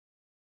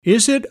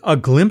Is it a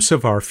glimpse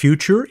of our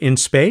future in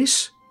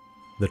space?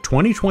 The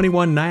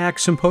 2021 NIAC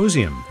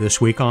Symposium, this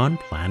week on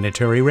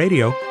Planetary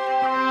Radio.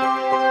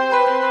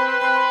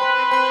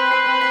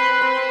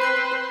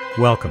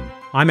 Welcome.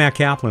 I'm Matt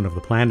Kaplan of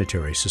the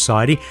Planetary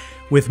Society,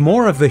 with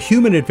more of the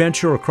human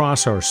adventure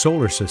across our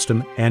solar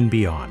system and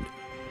beyond.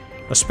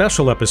 A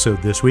special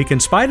episode this week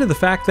in spite of the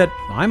fact that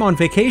I'm on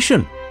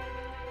vacation.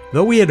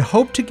 Though we had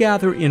hoped to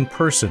gather in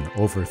person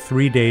over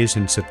 3 days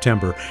in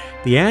September,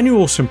 the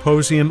annual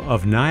symposium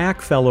of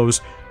NIAC Fellows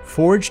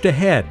forged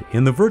ahead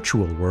in the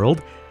virtual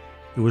world.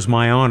 It was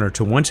my honor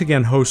to once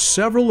again host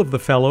several of the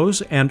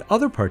fellows and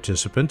other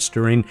participants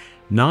during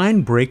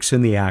 9 breaks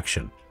in the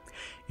action.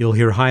 You'll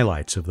hear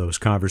highlights of those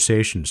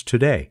conversations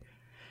today.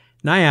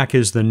 NIAC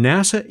is the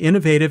NASA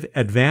Innovative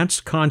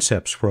Advanced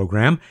Concepts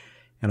Program,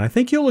 and I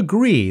think you'll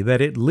agree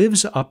that it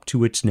lives up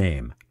to its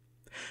name.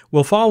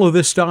 We'll follow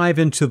this dive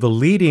into the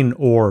leading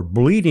or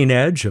bleeding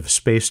edge of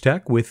space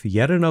tech with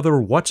yet another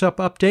What's Up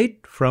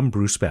update from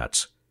Bruce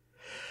Betts.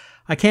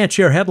 I can't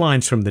share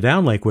headlines from the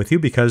downlink with you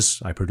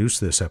because I produced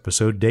this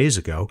episode days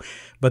ago,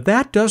 but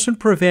that doesn't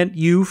prevent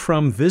you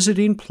from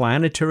visiting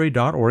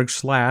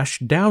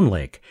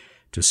planetary.org/downlink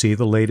to see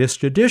the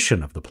latest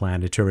edition of the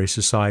Planetary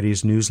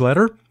Society's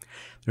newsletter.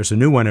 There's a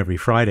new one every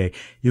Friday.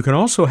 You can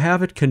also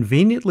have it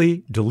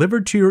conveniently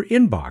delivered to your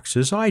inbox,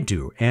 as I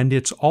do, and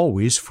it's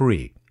always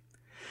free.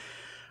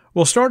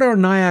 We'll start our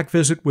NIAC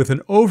visit with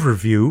an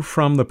overview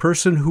from the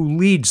person who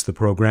leads the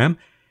program.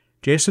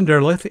 Jason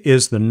Derleth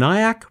is the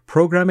NIAC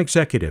Program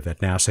Executive at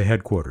NASA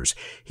headquarters.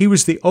 He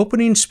was the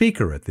opening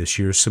speaker at this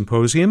year's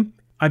symposium.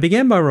 I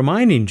began by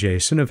reminding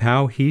Jason of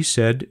how he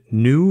said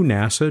new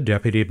NASA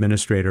Deputy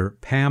Administrator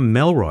Pam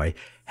Melroy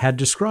had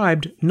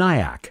described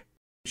NIAC.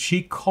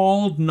 She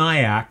called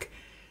NIAC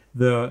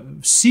the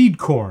seed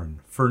corn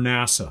for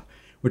NASA,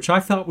 which I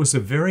thought was a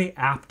very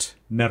apt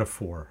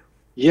metaphor.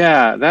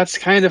 Yeah, that's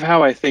kind of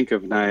how I think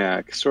of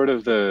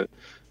NIAC.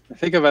 I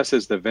think of us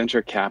as the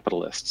venture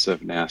capitalists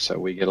of NASA.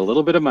 We get a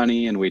little bit of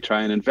money and we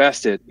try and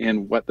invest it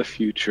in what the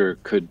future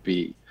could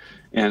be.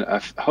 And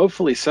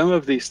hopefully some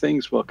of these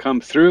things will come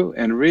through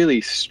and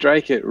really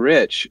strike it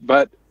rich.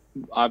 But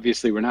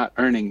obviously we're not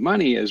earning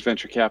money as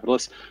venture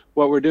capitalists.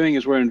 What we're doing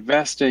is we're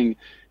investing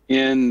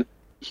in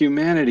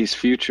humanity's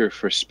future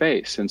for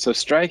space. And so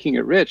striking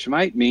it rich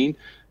might mean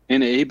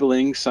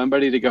enabling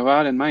somebody to go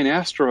out and mine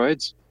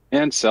asteroids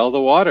and sell the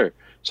water.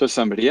 So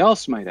somebody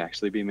else might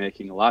actually be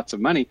making lots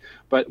of money,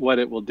 but what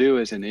it will do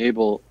is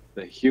enable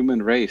the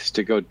human race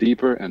to go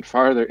deeper and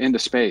farther into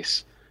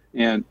space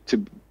and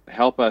to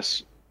help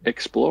us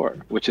explore,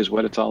 which is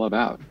what it's all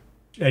about.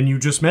 And you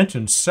just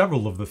mentioned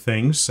several of the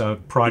things,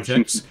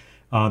 projects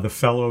the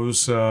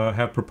fellows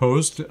have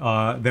proposed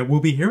that we'll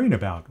be hearing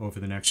about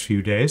over the next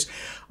few days.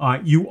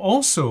 You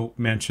also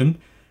mentioned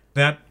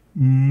that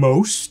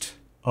most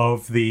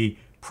of the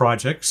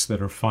projects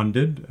that are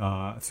funded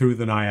through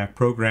the NIAC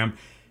program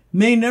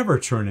may never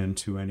turn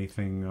into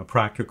anything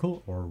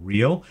practical or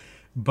real,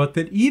 but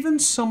that even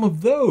some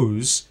of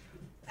those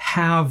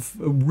have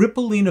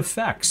rippling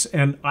effects.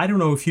 And I don't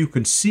know if you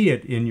can see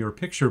it in your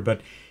picture,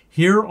 but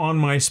here on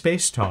my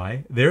space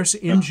tie, there's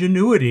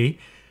Ingenuity,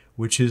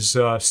 which is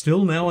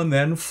still now and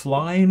then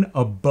flying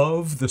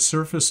above the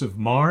surface of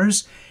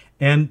Mars.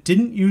 And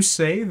didn't you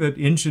say that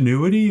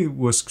Ingenuity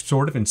was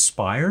sort of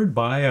inspired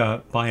by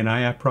an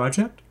NIAC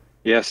project?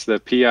 Yes, the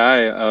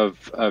PI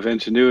of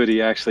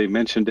Ingenuity actually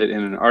mentioned it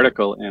in an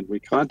article, and we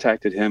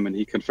contacted him, and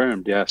he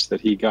confirmed, yes, that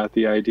he got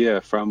the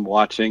idea from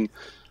watching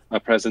a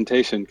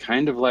presentation,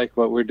 kind of like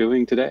what we're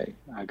doing today,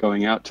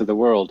 going out to the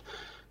world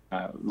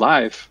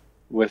live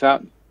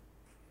without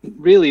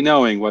really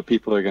knowing what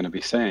people are going to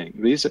be saying.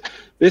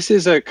 This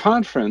is a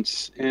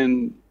conference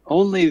in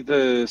only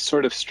the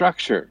sort of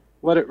structure.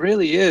 What it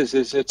really is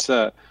it's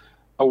a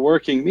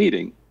working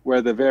meeting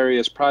where the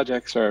various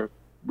projects are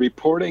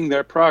reporting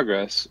their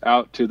progress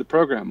out to the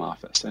program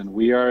office, and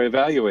we are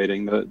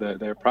evaluating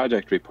their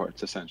project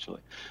reports,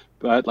 essentially.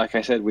 But like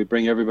I said, we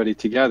bring everybody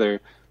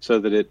together so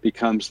that it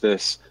becomes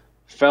this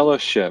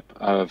fellowship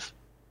of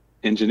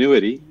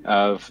ingenuity,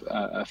 of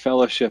a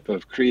fellowship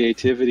of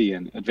creativity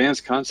and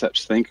advanced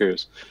concepts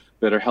thinkers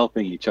that are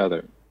helping each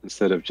other.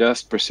 Instead of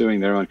just pursuing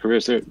their own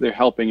careers, they're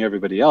helping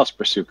everybody else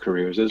pursue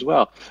careers as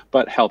well,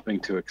 but helping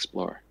to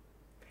explore.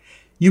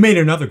 You made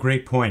another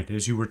great point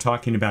as you were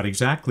talking about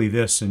exactly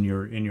this in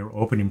your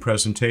opening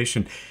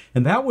presentation,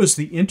 and that was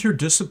the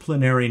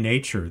interdisciplinary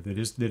nature that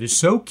is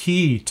so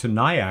key to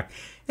NIAC,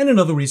 and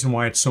another reason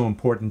why it's so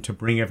important to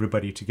bring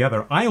everybody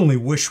together. I only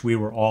wish we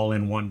were all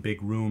in one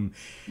big room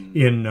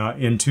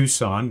in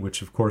Tucson,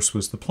 which of course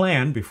was the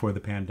plan before the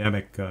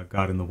pandemic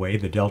got in the way,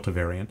 the Delta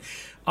variant.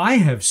 I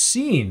have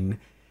seen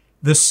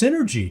the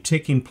synergy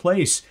taking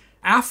place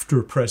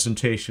after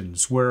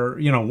presentations where,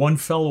 one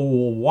fellow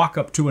will walk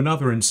up to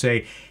another and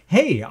say,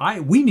 hey,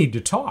 we need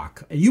to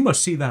talk. You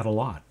must see that a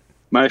lot.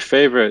 My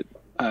favorite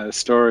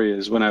story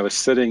is when I was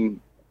sitting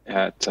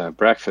at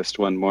breakfast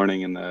one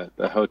morning in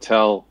the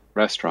hotel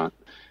restaurant,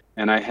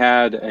 and I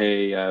had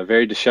a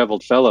very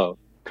disheveled fellow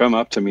come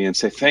up to me and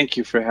say, thank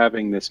you for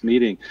having this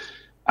meeting.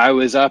 I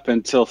was up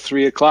until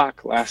 3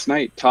 o'clock last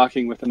night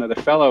talking with another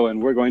fellow,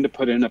 and we're going to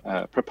put in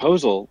a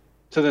proposal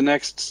to the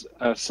next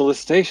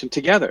solicitation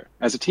together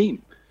as a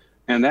team.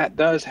 And that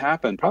does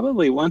happen.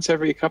 Probably once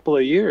every couple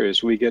of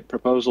years, we get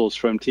proposals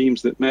from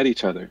teams that met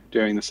each other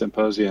during the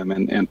symposium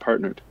and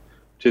partnered,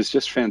 which is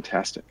just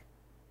fantastic.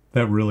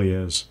 That really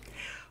is.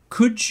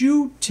 Could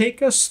you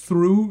take us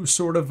through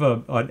sort of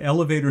an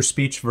elevator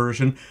speech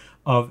version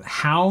of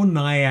how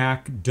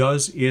NIAC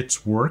does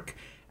its work,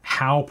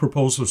 how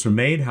proposals are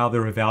made, how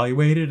they're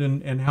evaluated,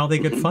 and how they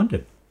get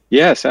funded?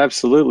 Yes,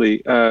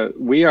 absolutely.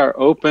 We are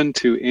open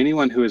to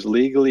anyone who is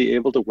legally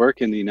able to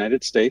work in the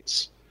United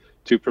States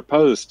to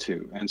propose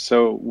to. And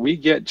so we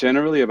get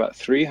generally about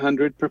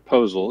 300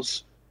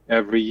 proposals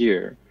every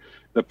year.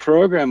 The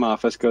program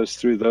office goes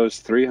through those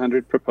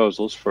 300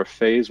 proposals for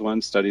phase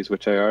 1 studies,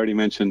 which I already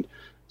mentioned.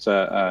 It's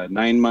a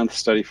 9-month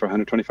study for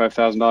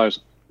 $125,000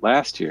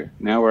 last year.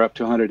 Now we're up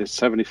to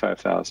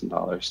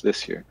 $175,000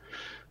 this year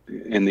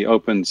in the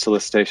open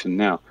solicitation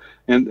now.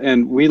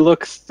 And we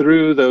look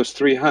through those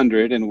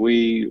 300 and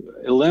we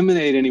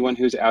eliminate anyone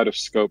who's out of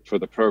scope for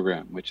the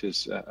program, which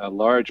is a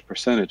large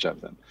percentage of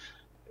them.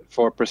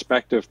 For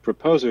prospective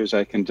proposers,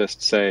 I can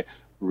just say,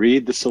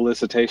 read the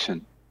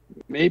solicitation.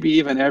 Maybe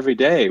even every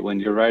day when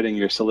you're writing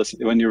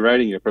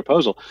your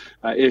proposal.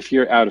 If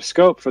you're out of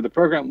scope for the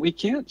program, we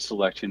can't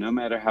select you, no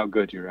matter how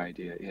good your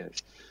idea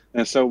is.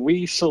 And so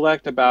we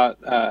select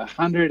about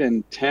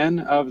 110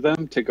 of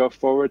them to go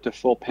forward to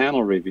full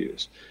panel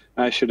reviews.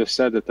 I should have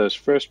said that those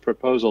first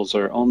proposals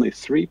are only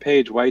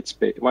 3-page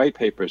white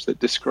papers that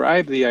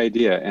describe the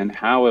idea and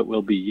how it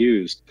will be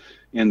used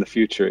in the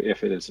future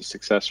if it is a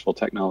successful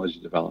technology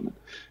development.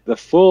 The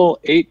full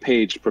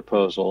 8-page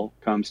proposal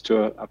comes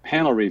to a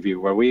panel review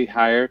where we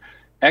hire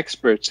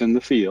experts in the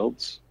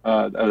fields,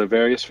 the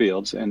various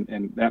fields,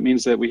 and that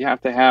means that we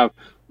have to have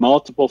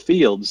multiple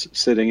fields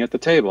sitting at the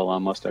table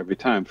almost every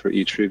time for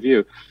each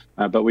review.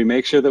 But we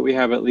make sure that we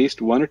have at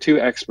least 1 or 2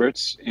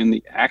 experts in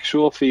the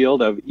actual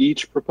field of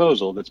each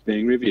proposal that's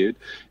being reviewed.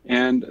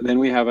 And then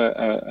we have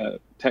a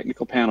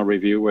technical panel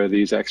review where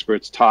these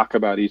experts talk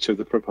about each of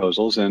the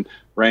proposals and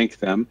rank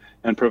them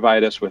and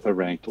provide us with a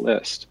ranked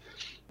list.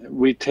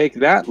 We take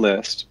that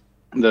list,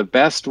 the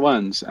best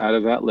ones out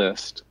of that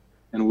list,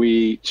 and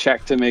we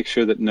check to make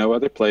sure that no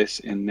other place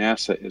in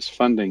NASA is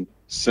funding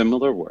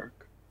similar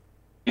work.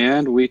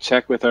 And we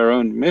check with our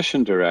own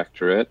mission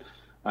directorate,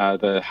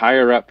 the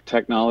higher up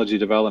technology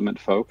development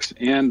folks,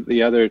 and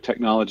the other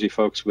technology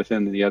folks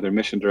within the other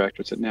mission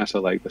directorates at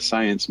NASA, like the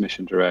Science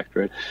Mission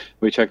Directorate.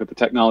 We check with the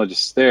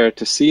technologists there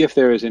to see if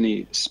there is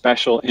any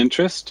special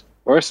interest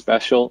or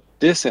special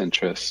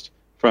disinterest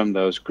from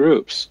those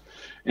groups.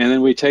 And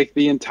then we take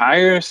the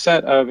entire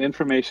set of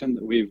information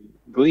that we've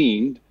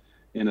gleaned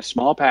in a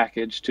small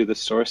package to the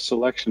source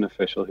selection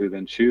official, who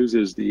then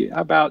chooses the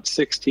about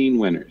 16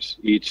 winners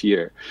each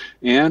year.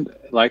 And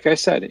like I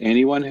said,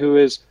 anyone who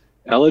is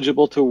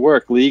eligible to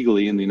work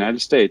legally in the United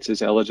States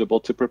is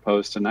eligible to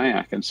propose to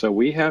NIAC. And so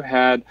we have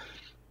had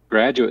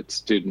graduate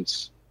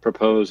students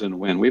propose and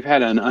win. We've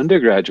had an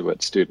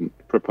undergraduate student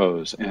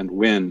propose and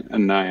win a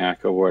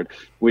NIAC award.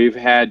 We've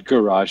had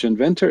garage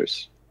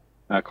inventors.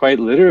 Quite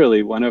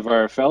literally, one of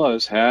our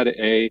fellows had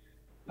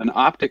an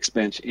optics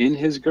bench in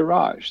his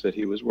garage that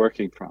he was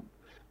working from.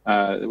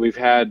 We've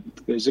had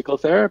physical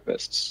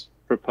therapists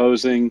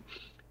proposing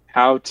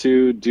how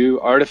to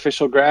do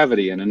artificial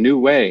gravity in a new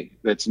way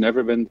that's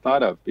never been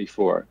thought of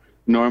before.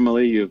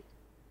 Normally, you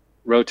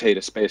rotate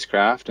a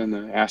spacecraft and the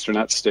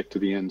astronauts stick to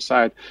the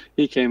inside.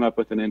 He came up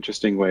with an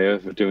interesting way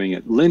of doing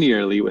it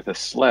linearly with a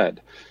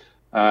sled.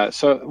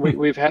 So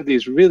we've had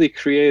these really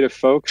creative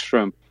folks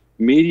from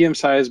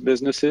medium-sized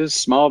businesses,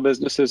 small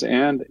businesses,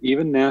 and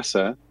even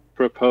NASA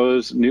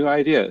propose new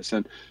ideas.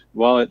 And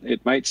while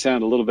it might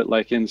sound a little bit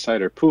like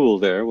insider pool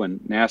there when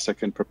NASA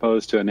can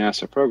propose to a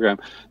NASA program,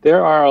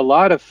 there are a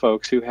lot of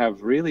folks who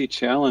have really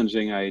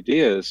challenging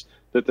ideas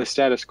that the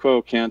status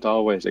quo can't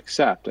always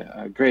accept.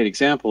 A great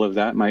example of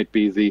that might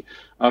be the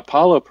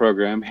Apollo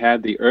program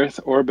had the Earth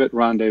Orbit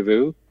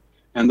Rendezvous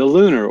and the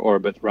Lunar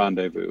Orbit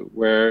Rendezvous,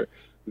 where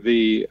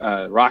the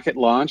rocket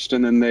launched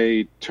and then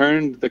they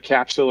turned the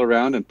capsule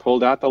around and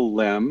pulled out the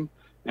LEM,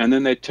 and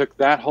then they took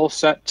that whole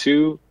set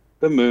to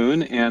the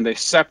moon and they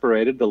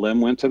separated. The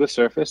LEM went to the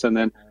surface, and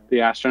then the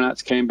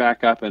astronauts came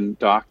back up and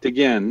docked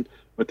again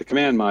with the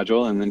command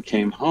module and then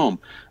came home.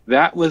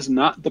 That was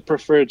not the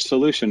preferred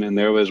solution, and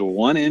there was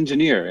one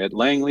engineer at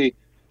Langley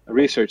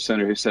Research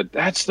Center who said,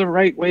 that's the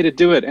right way to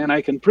do it, and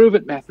I can prove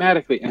it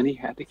mathematically. And he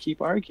had to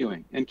keep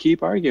arguing and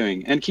keep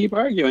arguing and keep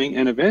arguing,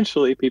 and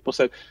eventually people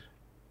said,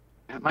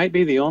 that might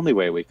be the only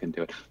way we can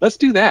do it. Let's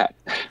do that.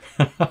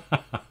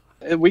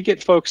 We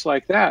get folks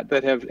like that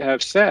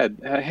have said,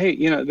 hey,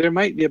 there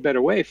might be a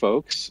better way,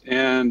 folks,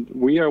 and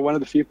we are one of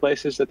the few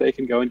places that they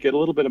can go and get a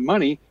little bit of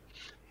money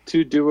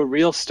to do a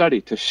real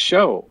study to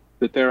show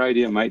that their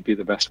idea might be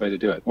the best way to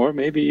do it, or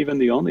maybe even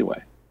the only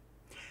way.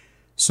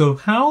 So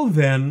how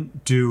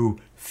then do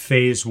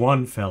Phase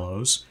 1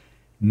 fellows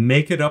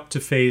make it up to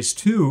Phase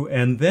 2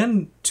 and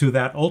then to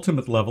that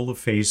ultimate level of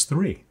Phase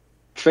 3?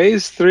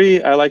 Phase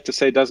 3, I like to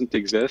say, doesn't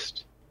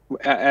exist.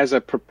 as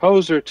a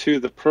proposer to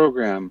the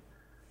program,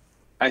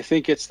 I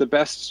think it's the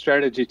best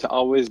strategy to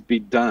always be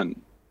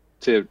done,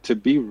 to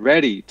be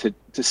ready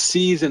to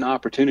seize an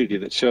opportunity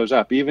that shows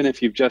up. Even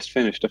if you've just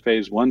finished a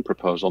phase 1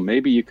 proposal,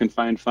 maybe you can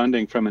find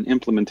funding from an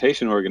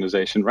implementation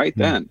organization right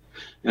then.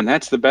 And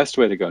that's the best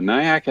way to go.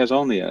 NIAC has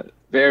only a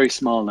very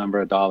small number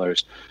of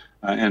dollars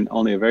and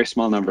only a very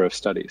small number of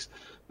studies.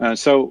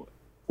 So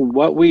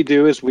what we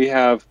do is we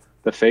have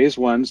the phase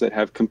 1s that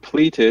have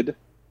completed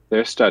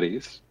their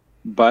studies,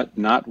 but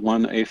not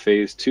won a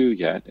phase 2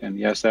 yet. And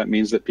yes, that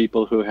means that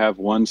people who have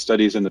won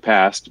studies in the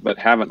past but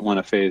haven't won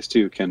a phase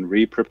 2 can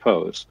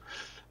re-propose.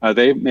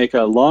 They make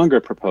a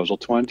longer proposal,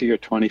 20 or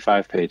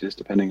 25 pages,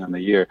 depending on the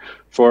year,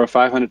 for a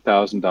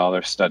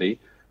 $500,000 study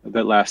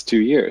that lasts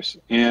 2 years.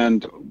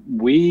 And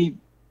we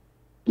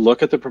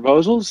look at the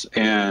proposals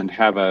and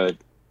have a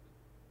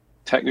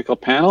technical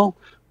panel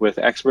with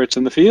experts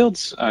in the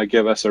fields,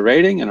 give us a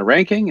rating and a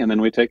ranking, and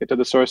then we take it to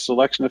the source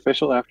selection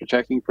official after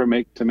checking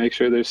to make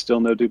sure there's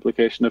still no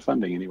duplication of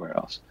funding anywhere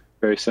else.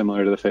 Very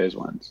similar to the phase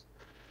 1s.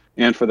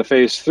 And for the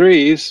phase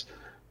 3s,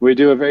 we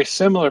do a very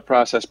similar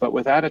process, but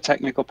without a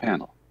technical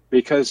panel,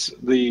 because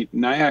the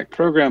NIAC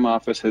program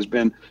office has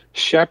been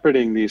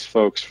shepherding these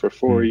folks for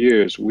 4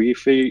 years. We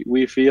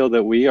feel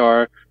that we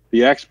are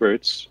the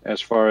experts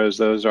as far as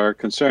those are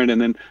concerned, and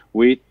then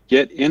we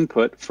get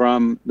input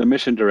from the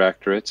mission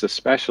directorates,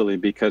 especially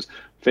because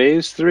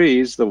phase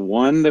 3s, the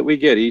one that we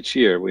get each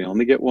year, we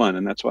only get one,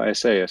 and that's why I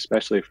say,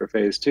 especially for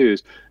phase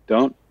 2s,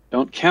 don't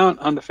count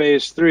on the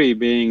phase 3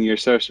 being your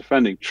source of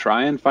funding.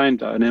 Try and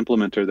find an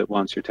implementer that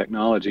wants your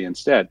technology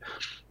instead.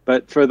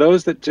 But for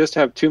those that just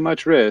have too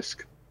much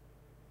risk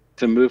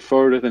to move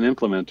forward with an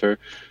implementer,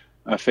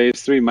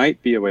 phase 3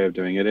 might be a way of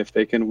doing it if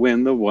they can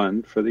win the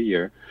one for the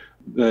year.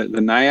 The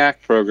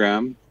NIAC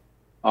program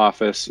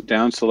office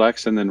down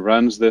selects and then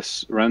runs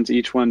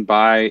each one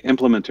by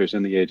implementers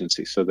in the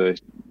agency. So the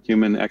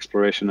Human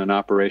Exploration and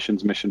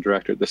Operations Mission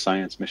Director, the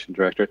Science Mission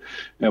Director.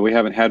 Now, we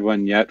haven't had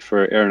one yet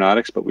for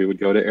Aeronautics, but we would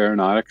go to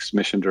Aeronautics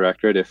Mission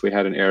Directorate if we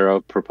had an Aero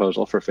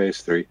proposal for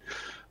phase 3.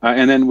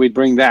 And then we'd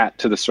bring that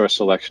to the source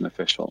selection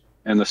official,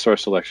 and the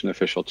source selection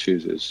official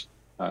chooses,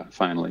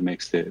 finally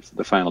makes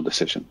the final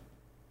decision.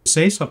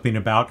 Say something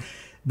about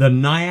the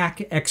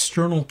NIAC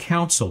External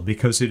Council,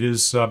 because it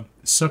is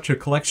such a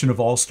collection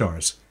of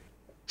all-stars.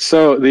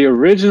 So the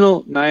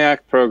original NIAC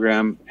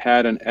program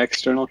had an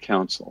external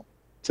council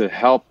to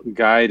help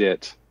guide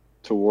it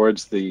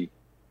towards the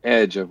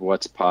edge of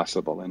what's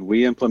possible. And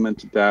we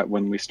implemented that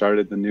when we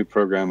started the new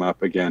program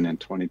up again in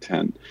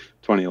 2010,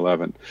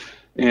 2011.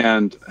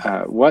 And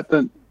what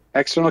the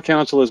external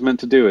council is meant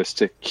to do is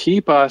to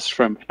keep us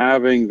from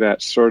having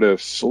that sort of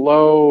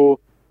slow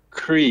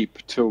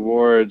creep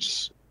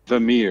towards the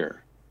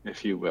mere,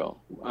 if you will,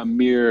 a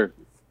mere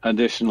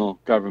additional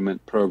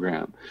government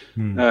program.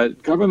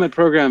 Government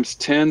programs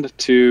tend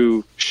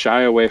to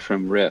shy away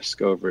from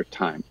risk over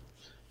time.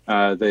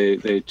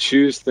 They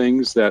choose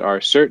things that are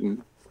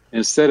certain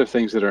instead of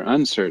things that are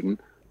uncertain,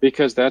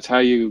 because that's how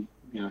you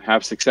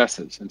have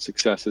successes, and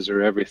successes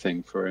are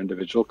everything for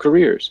individual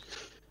careers.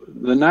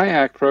 The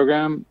NIAC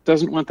program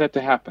doesn't want that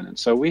to happen, and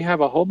so we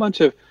have a whole bunch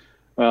of,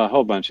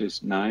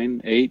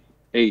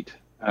 eight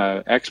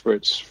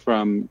experts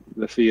from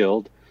the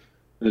field,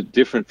 the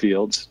different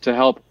fields, to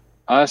help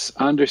us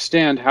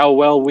understand how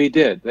well we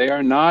did. They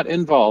are not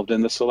involved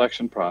in the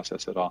selection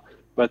process at all,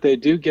 but they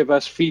do give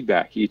us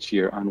feedback each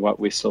year on what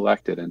we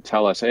selected and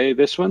tell us, hey,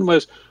 this one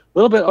was a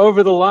little bit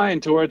over the line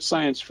towards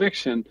science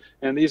fiction,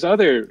 and these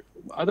other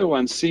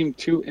ones seem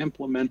too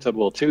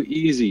implementable, too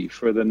easy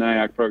for the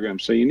NIAC program.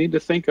 So you need to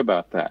think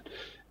about that.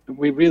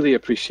 We really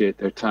appreciate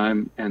their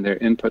time and their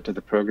input to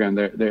the program.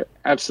 They're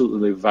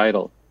absolutely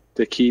vital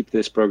to keep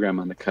this program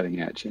on the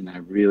cutting edge, and I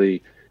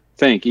really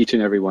thank each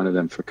and every one of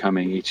them for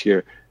coming each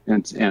year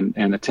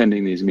and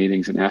attending these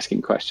meetings and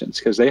asking questions,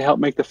 because they help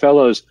make the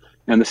fellows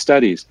and the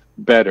studies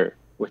better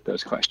with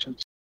those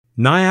questions.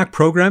 NIAC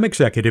Program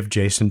Executive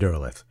Jason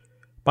Derleth.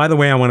 By the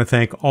way, I want to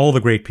thank all the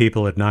great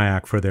people at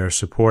NIAC for their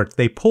support.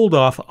 They pulled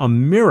off a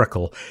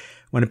miracle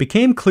when it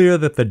became clear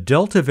that the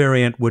Delta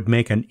variant would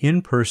make an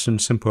in-person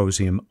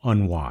symposium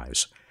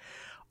unwise.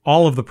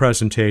 All of the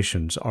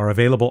presentations are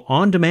available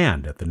on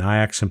demand at the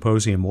NIAC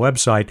Symposium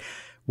website.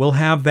 We'll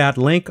have that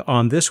link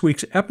on this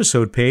week's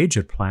episode page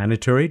at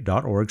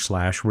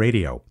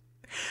planetary.org/radio.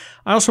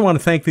 I also want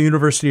to thank the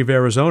University of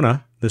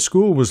Arizona. The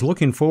school was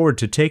looking forward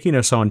to taking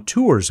us on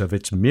tours of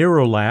its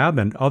Miro Lab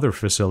and other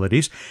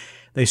facilities.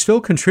 They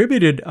still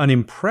contributed an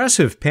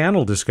impressive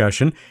panel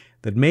discussion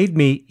that made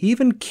me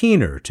even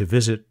keener to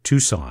visit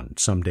Tucson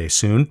someday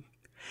soon.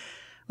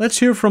 Let's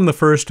hear from the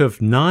first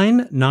of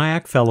 9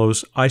 NIAC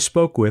Fellows I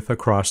spoke with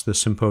across the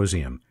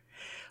symposium.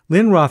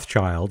 Lynn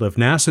Rothschild of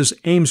NASA's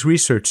Ames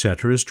Research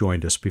Center has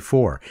joined us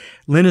before.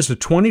 Lynn is a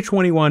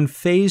 2021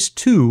 Phase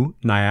 2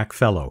 NIAC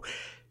Fellow.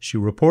 She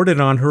reported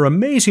on her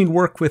amazing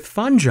work with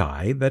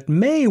fungi that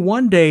may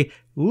one day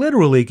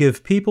literally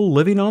give people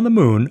living on the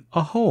moon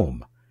a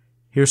home.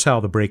 Here's how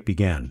the break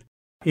began.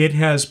 It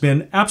has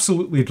been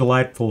absolutely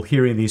delightful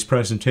hearing these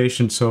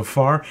presentations so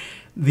far.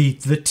 The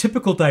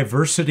typical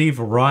diversity,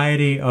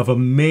 variety of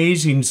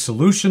amazing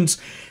solutions,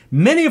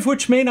 many of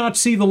which may not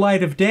see the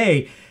light of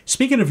day.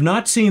 Speaking of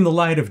not seeing the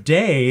light of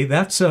day,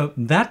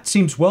 that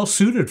seems well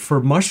suited for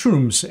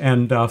mushrooms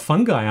and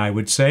fungi, I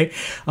would say.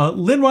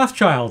 Lynn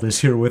Rothschild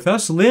is here with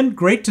us. Lynn,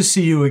 great to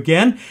see you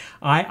again.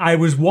 I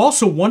was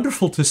also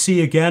wonderful to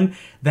see again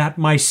that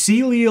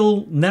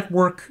mycelial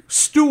network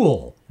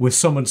stool with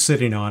someone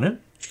sitting on it.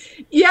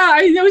 Yeah,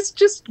 it was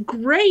just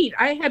great.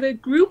 I had a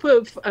group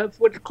of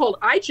what are called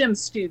iGEM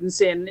students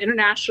in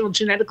International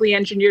Genetically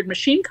Engineered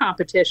Machine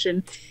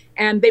Competition,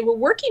 and they were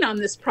working on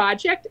this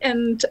project.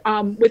 And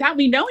without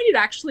me knowing it,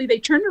 actually, they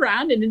turned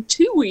around and in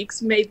 2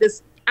 weeks made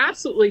this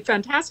absolutely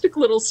fantastic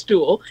little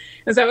stool.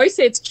 As I always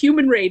say, it's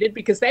human rated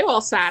because they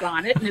all sat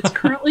on it, and it's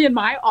currently in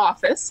my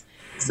office.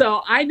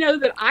 So I know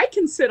that I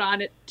can sit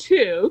on it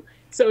too.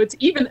 So it's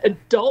even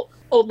adult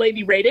old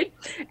lady rated.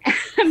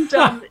 And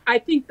I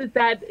think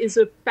that is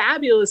a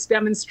fabulous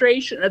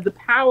demonstration of the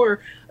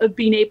power of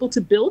being able to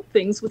build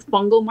things with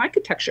fungal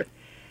mycotexture.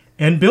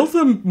 And build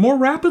them more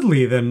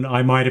rapidly than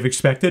I might have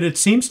expected. It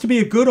seems to be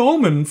a good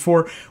omen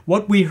for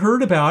what we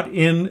heard about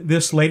in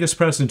this latest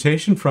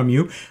presentation from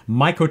you,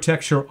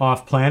 Mycotexture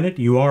Off Planet.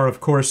 You are,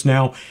 of course,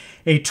 now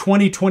a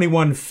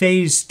 2021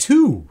 Phase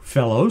 2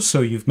 fellow,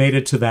 so you've made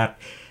it to that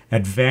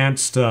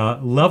advanced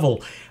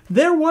level.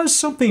 There was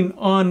something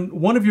on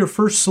one of your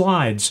first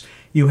slides.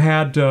 You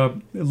had a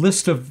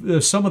list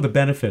of some of the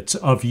benefits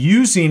of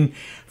using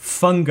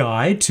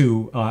fungi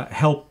to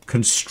help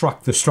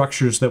construct the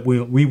structures that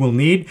we will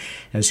need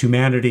as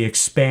humanity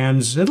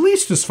expands, at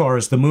least as far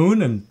as the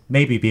moon and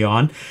maybe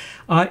beyond.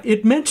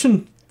 It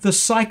mentioned the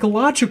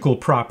psychological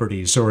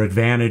properties or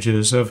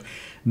advantages of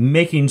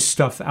making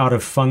stuff out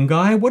of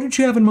fungi. What did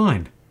you have in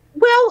mind?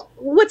 Well,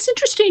 what's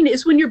interesting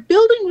is when you're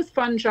building with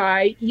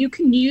fungi, you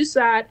can use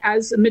that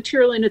as a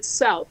material in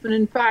itself. And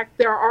in fact,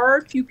 there are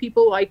a few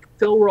people like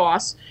Phil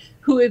Ross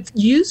who have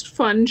used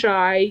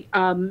fungi,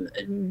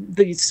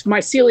 these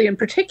mycelia in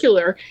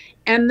particular,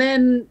 and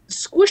then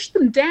squished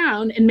them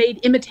down and made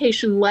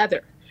imitation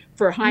leather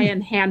for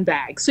high-end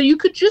handbags. So you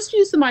could just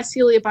use the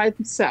mycelia by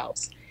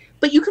themselves,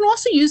 but you can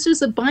also use it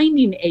as a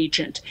binding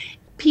agent.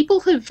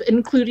 People have,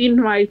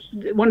 including my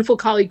wonderful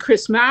colleague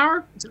Chris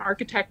Maurer, who's an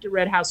architect at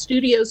Red House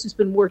Studios, who's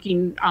been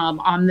working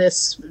on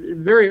this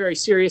very, very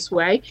serious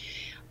way.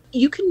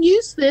 You can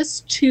use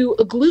this to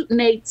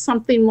agglutinate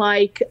something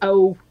like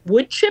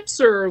wood chips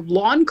or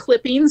lawn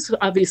clippings.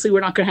 Obviously,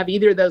 we're not going to have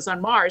either of those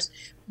on Mars.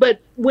 But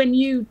when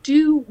you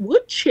do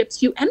wood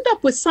chips, you end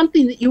up with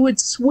something that you would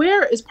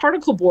swear is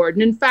particle board.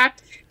 And in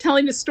fact,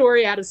 telling a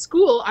story out of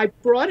school, I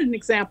brought an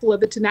example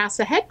of it to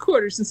NASA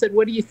headquarters and said,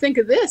 what do you think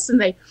of this?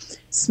 And they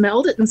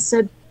smelled it and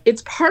said,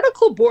 it's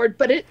particle board,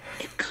 but it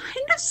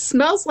kind of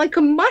smells like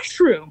a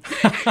mushroom.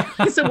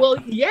 I said, well,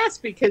 yes,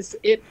 because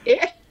it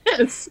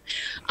is.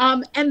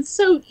 And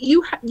so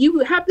you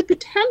have the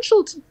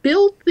potential to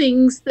build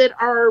things that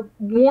are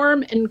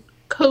warm and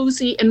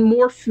cozy and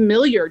more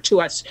familiar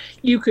to us.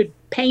 You could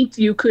paint,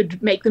 you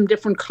could make them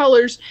different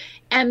colors.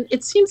 And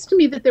it seems to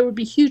me that there would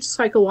be huge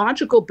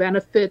psychological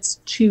benefits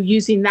to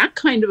using that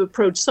kind of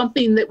approach,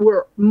 something that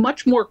we're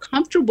much more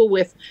comfortable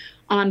with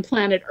on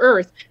planet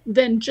Earth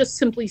than just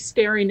simply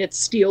staring at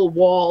steel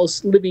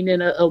walls living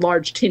in a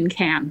large tin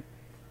can.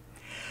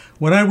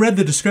 When I read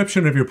the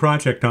description of your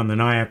project on the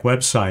NIAC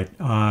website,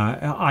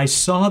 I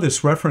saw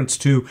this reference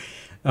to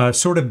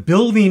sort of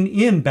building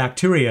in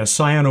bacteria,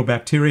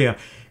 cyanobacteria,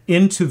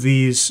 into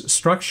these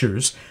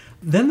structures.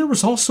 Then there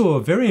was also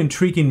a very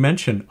intriguing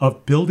mention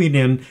of building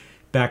in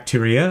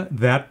bacteria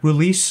that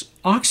release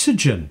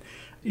oxygen.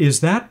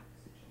 Is that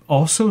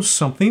also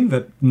something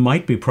that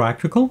might be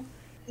practical?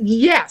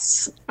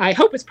 Yes, I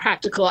hope it's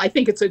practical. I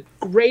think it's a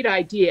great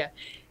idea.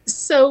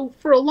 So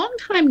for a long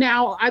time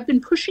now, I've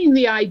been pushing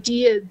the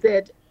idea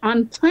that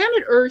on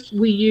planet Earth,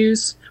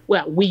 Earth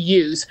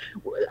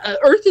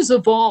has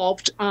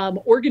evolved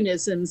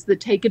organisms that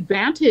take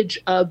advantage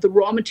of the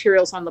raw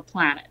materials on the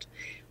planet.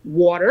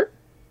 Water,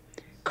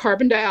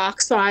 carbon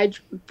dioxide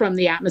from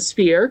the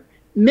atmosphere,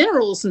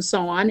 minerals and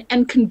so on,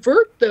 and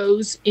convert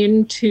those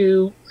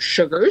into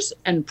sugars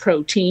and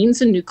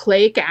proteins and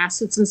nucleic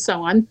acids and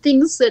so on,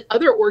 things that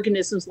other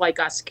organisms like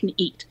us can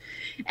eat.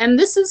 And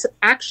this is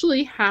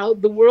actually how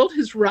the world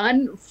has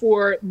run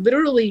for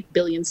literally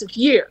billions of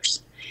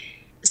years.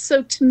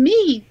 So to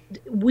me,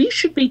 we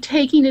should be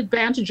taking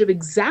advantage of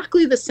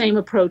exactly the same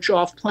approach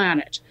off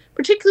planet,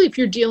 particularly if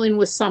you're dealing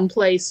with some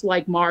place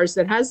like Mars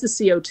that has the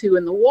CO2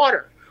 in the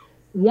water.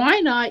 Why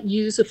not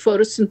use a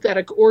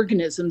photosynthetic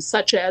organism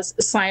such as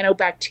a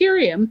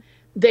cyanobacterium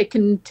that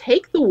can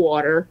take the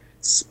water,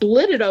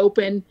 split it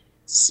open,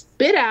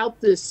 spit out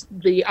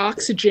the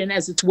oxygen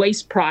as its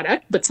waste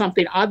product, but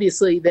something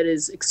obviously that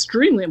is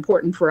extremely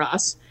important for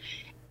us,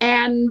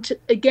 and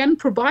again,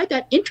 provide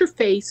that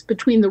interface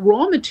between the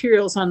raw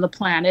materials on the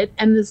planet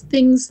and the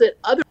things that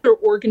other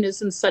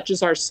organisms such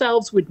as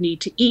ourselves would need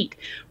to eat.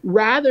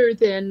 Rather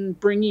than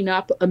bringing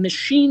up a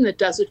machine that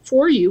does it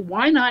for you,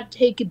 why not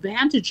take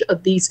advantage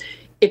of these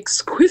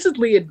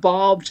exquisitely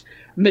evolved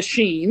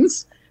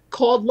machines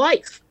called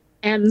life.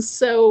 And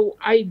so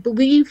I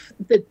believe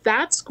that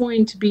that's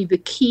going to be the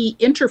key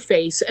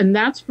interface. And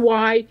that's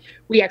why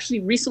we actually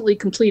recently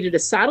completed a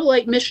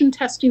satellite mission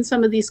testing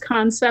some of these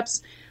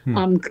concepts,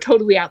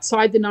 totally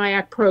outside the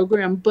NIAC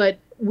program. But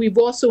we've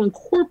also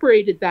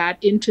incorporated that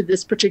into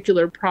this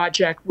particular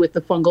project with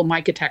the fungal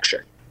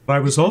mycotecture. I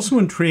was also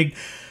intrigued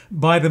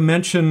by the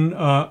mention,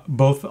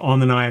 both on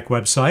the NIAC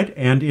website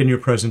and in your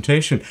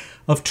presentation,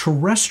 of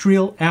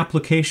terrestrial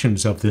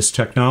applications of this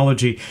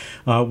technology,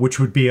 which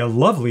would be a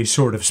lovely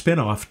sort of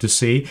spin-off to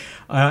see,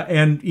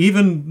 and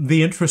even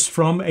the interest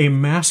from a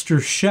master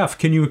chef.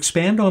 Can you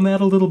expand on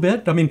that a little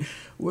bit? I mean,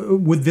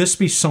 would this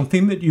be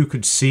something that you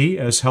could see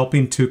as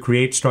helping to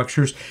create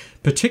structures,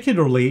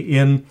 particularly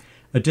in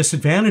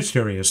disadvantaged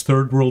areas,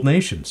 third world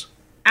nations?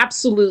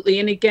 Absolutely.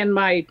 And again,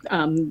 my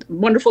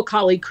wonderful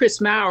colleague, Chris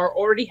Maurer,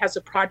 already has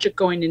a project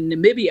going in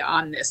Namibia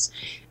on this.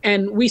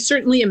 And we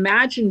certainly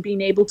imagine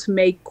being able to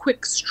make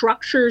quick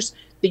structures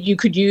that you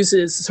could use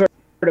as sort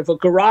of a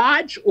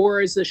garage or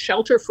as a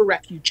shelter for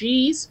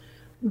refugees.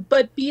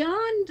 But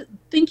beyond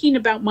thinking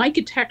about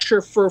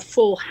mycotecture for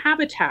full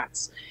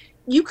habitats,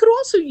 you could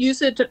also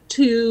use it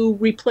to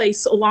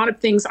replace a lot of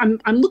things. I'm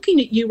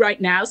looking at you right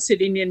now,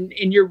 sitting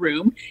in your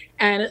room,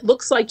 and it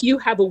looks like you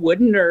have a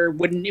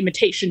wooden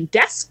imitation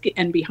desk,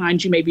 and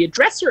behind you maybe a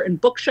dresser and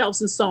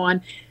bookshelves and so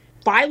on,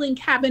 filing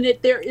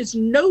cabinet. There is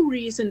no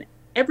reason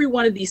every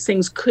one of these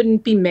things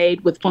couldn't be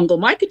made with fungal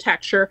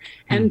mycotecture.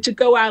 And to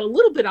go out a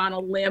little bit on a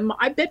limb,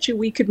 I bet you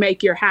we could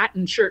make your hat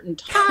and shirt and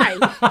tie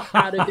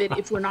out of it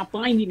if we're not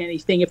binding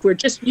anything, if we're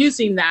just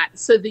using that,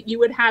 so that you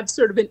would have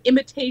sort of an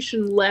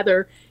imitation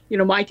leather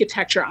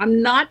mycotecture.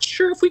 I'm not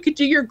sure if we could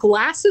do your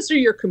glasses or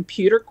your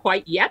computer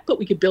quite yet, but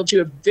we could build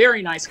you a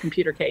very nice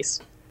computer case.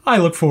 I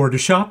look forward to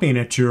shopping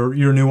at your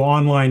new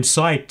online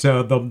site,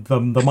 the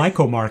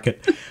Myco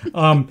Market.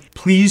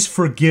 Please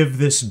forgive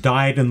this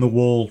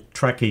dyed-in-the-wool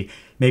Trekkie.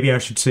 Maybe I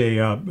should say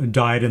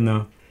dyed in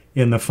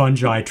the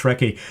fungi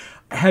Trekkie.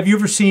 Have you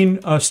ever seen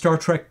Star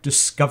Trek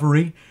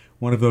Discovery,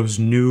 one of those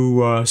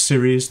new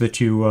series that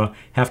you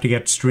have to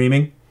get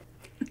streaming?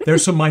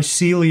 There's a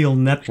mycelial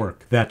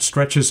network that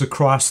stretches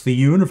across the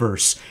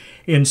universe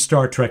in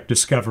Star Trek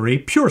Discovery,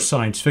 pure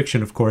science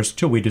fiction, of course,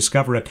 till we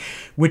discover it,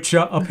 which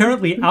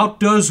apparently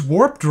outdoes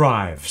warp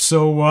drive.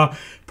 So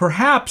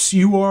perhaps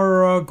you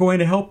are going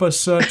to help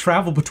us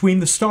travel between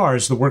the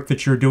stars. The work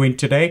that you're doing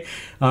today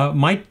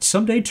might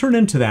someday turn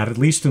into that, at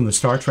least in the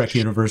Star Trek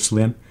universe,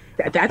 Lynn.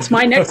 That's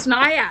my next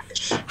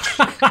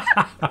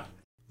NIAC.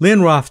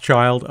 Lynn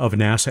Rothschild of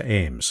NASA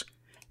Ames.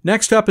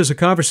 Next up is a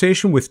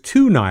conversation with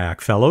two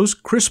NIAC fellows.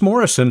 Chris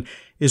Morrison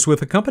is with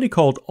a company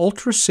called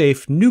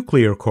Ultrasafe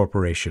Nuclear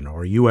Corporation,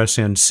 or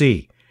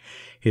USNC.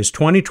 His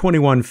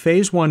 2021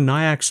 Phase 1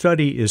 NIAC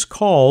study is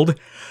called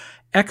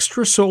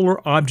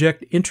Extrasolar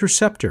Object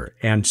Interceptor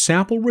and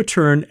Sample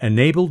Return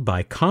Enabled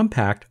by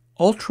Compact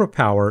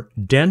Ultra-Power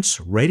Dense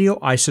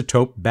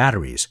Radioisotope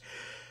Batteries.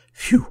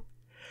 Phew.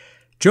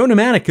 Joe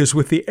Namanik is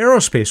with the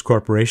Aerospace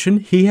Corporation.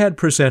 He had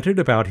presented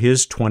about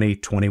his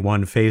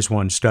 2021 Phase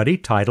 1 study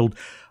titled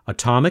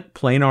Atomic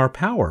Planar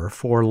Power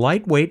for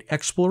Lightweight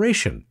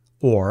Exploration,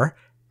 or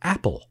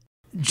APPLE.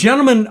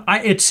 Gentlemen,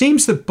 it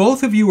seems that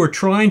both of you are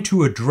trying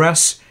to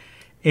address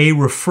a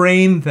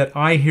refrain that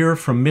I hear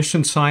from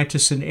mission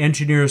scientists and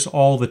engineers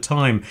all the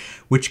time,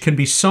 which can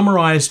be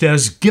summarized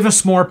as, give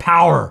us more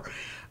power.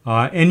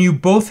 And you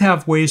both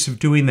have ways of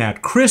doing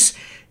that. Chris,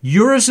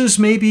 yours is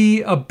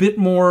maybe a bit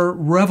more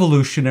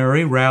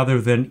revolutionary rather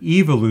than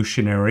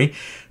evolutionary.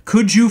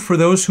 Could you, for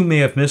those who may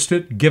have missed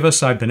it, give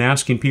us, I've been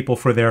asking people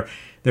for their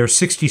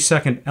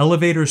 60-second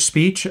elevator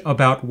speech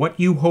about what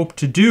you hope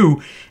to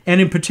do, and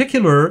in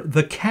particular,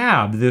 the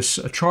CAB, this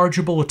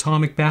chargeable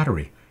atomic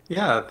battery.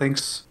 Yeah,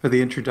 thanks for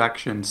the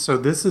introduction. So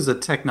this is a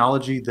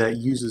technology that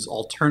uses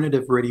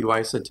alternative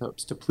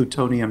radioisotopes to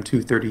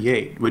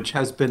plutonium-238, which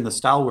has been the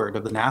stalwart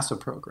of the NASA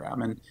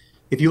program. And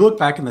if you look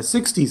back in the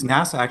 60s,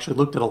 NASA actually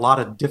looked at a lot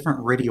of different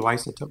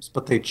radioisotopes,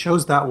 but they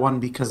chose that one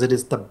because it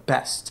is the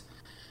best.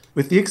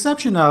 With the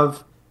exception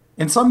of,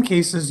 in some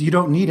cases, you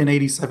don't need an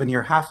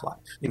 87-year half-life.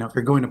 If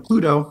you're going to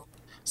Pluto,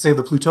 save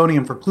the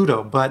plutonium for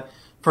Pluto. But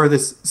for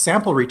this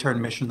sample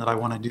return mission that I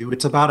want to do,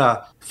 it's about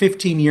a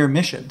 15-year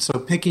mission. So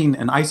picking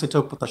an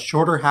isotope with a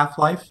shorter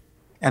half-life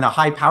and a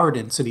high power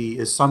density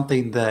is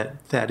something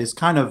that is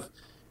kind of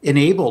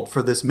enabled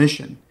for this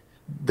mission.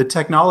 The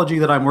technology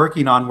that I'm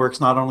working on works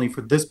not only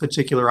for this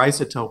particular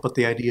isotope, but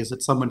the idea is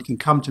that someone can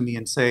come to me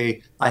and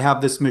say, I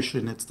have this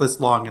mission, it's this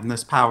long and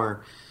this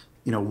power.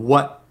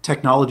 What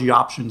technology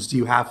options do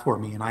you have for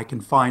me? And I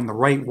can find the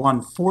right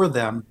one for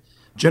them.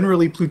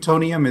 Generally,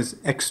 plutonium is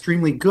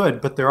extremely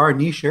good, but there are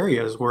niche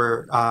areas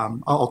where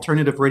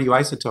alternative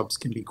radioisotopes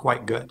can be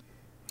quite good.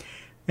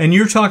 And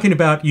you're talking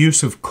about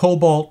use of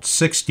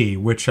cobalt-60,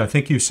 which I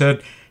think you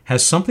said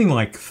has something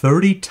like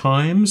 30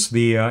 times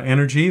the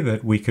energy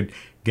that we could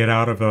get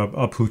out of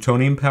a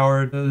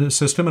plutonium-powered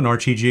system, an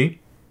RTG?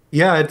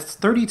 Yeah, it's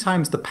 30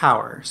 times the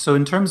power. So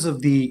in terms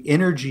of the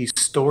energy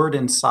stored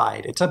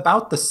inside, it's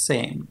about the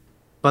same.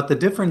 But the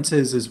difference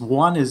is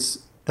one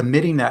is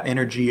emitting that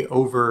energy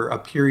over a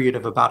period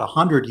of about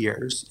 100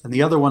 years, and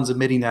the other one's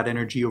emitting that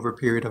energy over a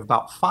period of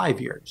about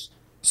 5 years.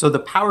 So the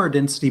power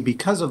density,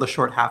 because of the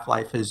short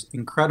half-life, is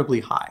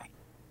incredibly high.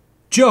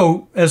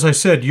 Joe, as I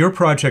said, your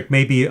project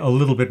may be a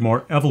little bit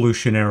more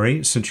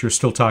evolutionary since you're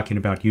still talking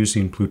about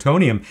using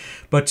plutonium,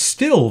 but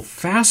still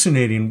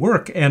fascinating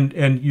work.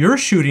 And you're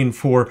shooting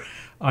for,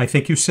 I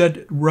think you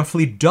said,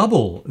 roughly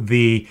double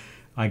the,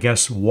 I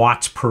guess,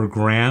 watts per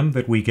gram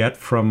that we get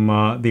from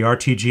the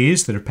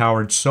RTGs that have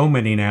powered so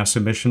many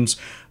NASA missions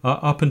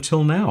up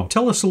until now.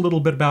 Tell us a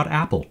little bit about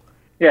Apple.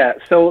 Yeah,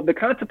 so the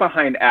concept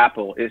behind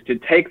Apple is to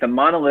take the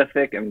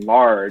monolithic and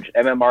large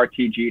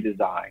MMRTG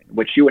design,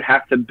 which you would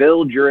have to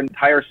build your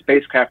entire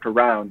spacecraft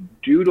around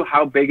due to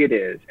how big it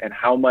is and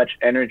how much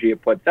energy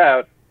it puts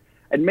out,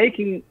 and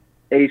making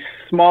a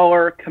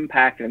smaller,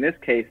 compact, in this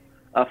case,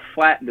 a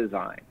flat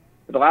design.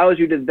 It allows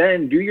you to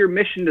then do your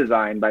mission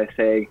design by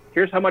saying,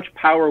 here's how much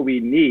power we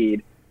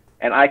need,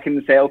 and I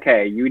can say,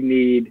 okay, you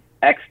need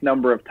X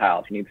number of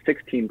tiles. You need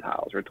 16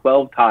 tiles or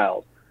 12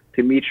 tiles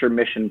to meet your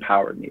mission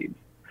power needs.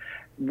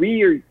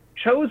 We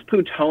chose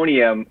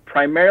plutonium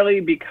primarily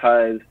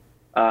because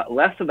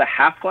less of the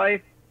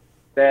half-life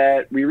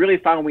that we really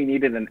found we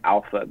needed an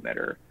alpha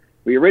emitter.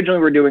 We originally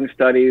were doing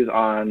studies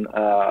on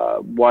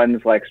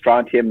ones like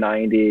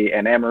strontium-90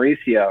 and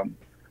americium,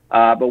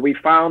 but we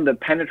found the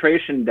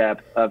penetration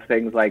depth of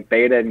things like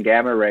beta and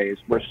gamma rays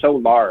were so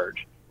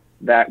large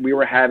that we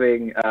were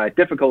having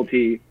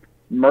difficulty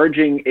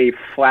merging a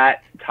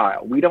flat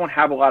tile. We don't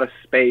have a lot of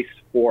space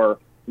for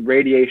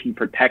radiation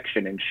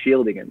protection and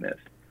shielding in this.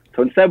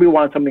 So instead, we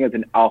wanted something as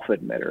an alpha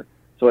emitter.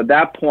 So at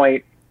that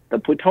point, the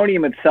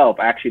plutonium itself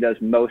actually does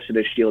most of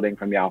the shielding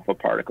from the alpha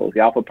particles.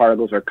 The alpha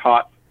particles are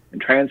caught and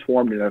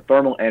transformed into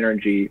thermal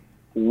energy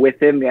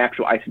within the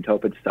actual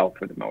isotope itself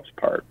for the most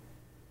part.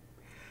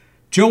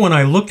 Joe, when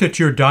I looked at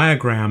your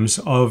diagrams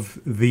of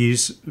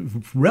these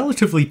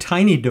relatively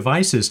tiny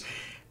devices,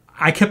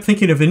 I kept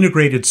thinking of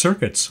integrated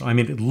circuits. I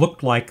mean, it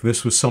looked like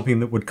this was something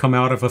that would come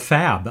out of a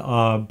fab,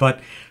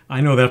 but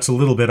I know that's a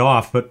little bit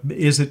off, but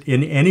is it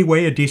in any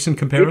way a decent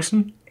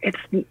comparison?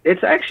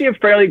 It's actually a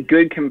fairly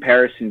good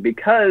comparison,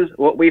 because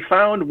what we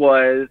found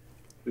was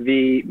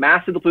the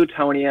mass of the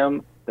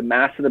plutonium, the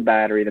mass of the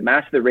battery, the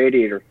mass of the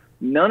radiator,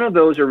 none of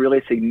those are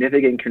really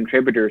significant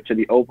contributors to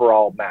the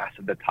overall mass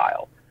of the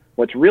tile.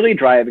 What's really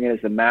driving it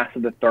is the mass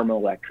of the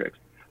thermoelectrics.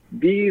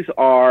 These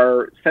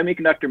are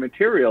semiconductor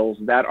materials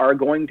that are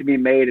going to be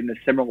made in a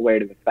similar way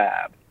to the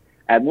fab.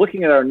 And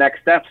looking at our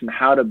next steps and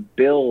how to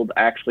build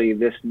actually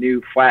this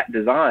new flat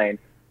design,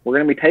 we're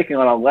going to be taking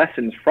on our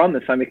lessons from the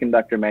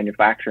semiconductor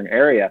manufacturing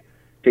area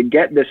to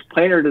get this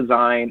planar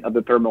design of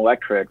the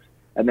thermoelectrics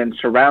and then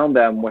surround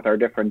them with our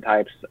different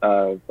types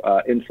of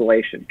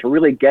insulation to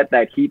really get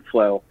that heat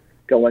flow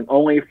going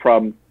only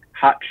from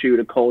hot shoe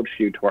to cold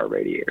shoe to our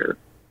radiator.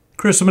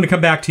 Chris, I'm going to come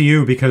back to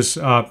you because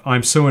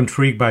I'm so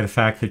intrigued by the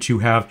fact that you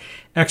have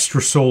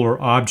extrasolar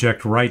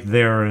object right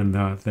there in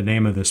the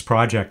name of this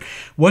project.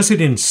 Was it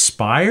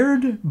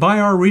inspired by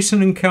our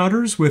recent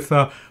encounters with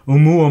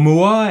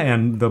Oumuamua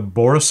and the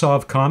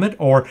Borisov comet,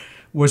 or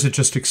was it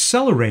just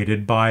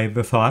accelerated by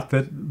the thought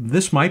that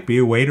this might be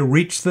a way to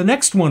reach the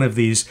next one of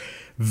these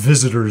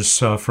visitors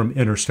from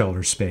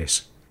interstellar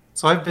space?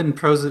 So I've been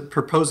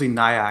proposing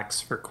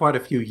NIACS for quite a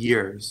few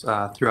years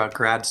throughout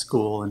grad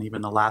school and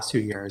even the last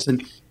few years.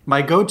 And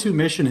my go-to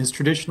mission has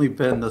traditionally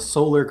been the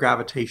solar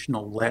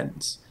gravitational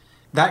lens.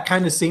 That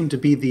kind of seemed to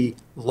be the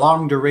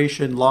long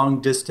duration,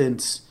 long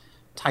distance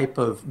type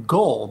of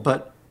goal.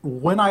 But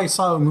when I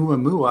saw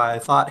Oumuamua, I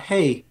thought,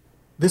 hey,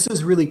 this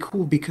is really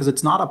cool because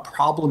it's not a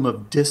problem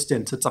of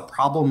distance, it's a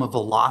problem of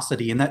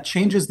velocity, and that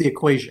changes the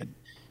equation.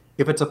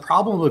 If it's a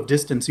problem of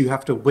distance, you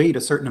have to wait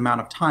a certain amount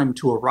of time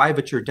to arrive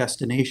at your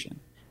destination,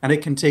 and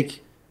it can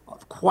take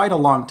quite a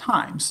long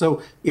time.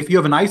 So if you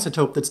have an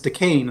isotope that's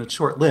decaying, it's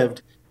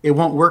short-lived, it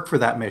won't work for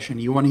that mission.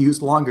 You want to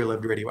use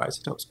longer-lived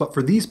radioisotopes. But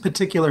for these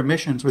particular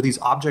missions where these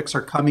objects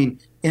are coming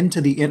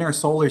into the inner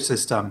solar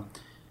system,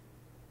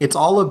 it's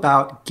all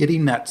about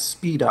getting that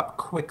speed up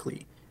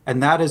quickly.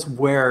 And that is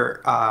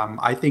where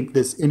I think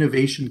this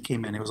innovation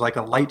came in. It was like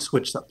a light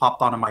switch that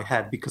popped on in my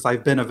head because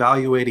I've been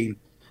evaluating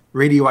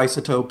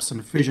radioisotopes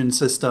and fission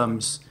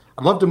systems.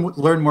 I'd love to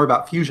learn more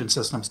about fusion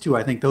systems too.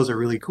 I think those are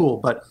really cool.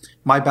 But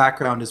my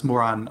background is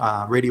more on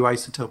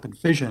radioisotope and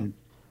fission.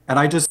 And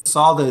I just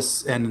saw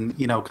this and,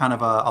 kind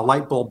of a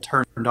light bulb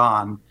turned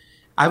on.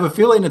 I have a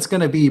feeling it's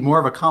going to be more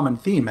of a common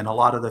theme in a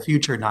lot of the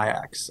future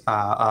NIACs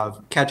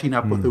of catching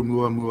up with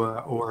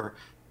Oumuamua or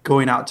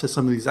going out to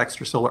some of these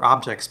extrasolar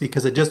objects,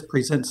 because it just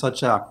presents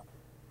such a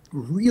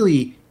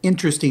really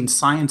interesting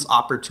science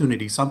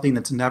opportunity, something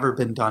that's never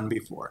been done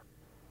before.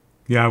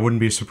 Yeah, I wouldn't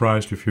be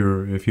surprised if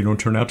you don't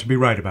turn out to be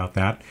right about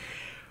that.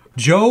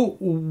 Joe,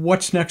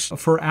 what's next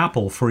for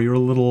Apple for your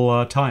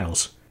little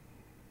tiles?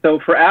 So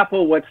for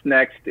Apple, what's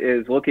next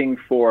is looking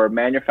for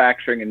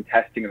manufacturing and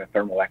testing of the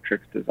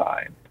thermoelectrics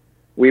design.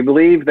 We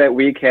believe that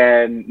we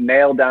can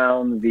nail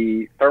down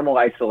the thermal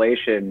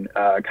isolation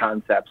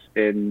concepts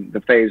in the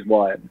phase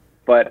one,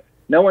 but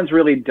no one's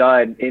really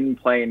done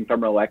in-plane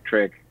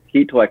thermoelectric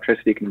heat to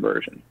electricity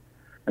conversion.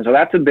 And so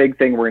that's a big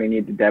thing we're going to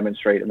need to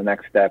demonstrate in the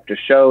next step to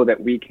show that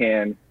we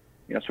can,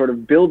 sort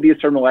of build these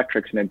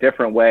thermoelectrics in a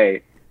different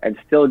way and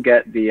still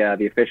get the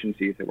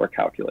efficiencies that we're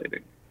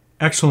calculating.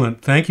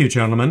 Excellent. Thank you,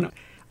 gentlemen.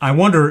 I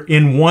wonder,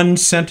 in one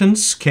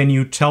sentence, can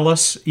you tell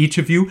us, each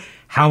of you,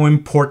 how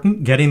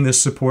important getting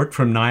this support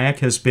from NIAC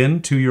has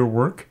been to your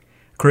work?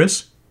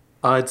 Chris?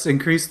 It's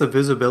increased the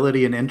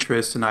visibility and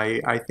interest, and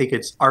I think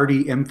it's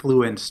already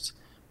influenced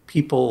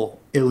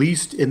people, at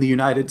least in the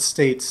United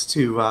States,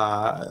 to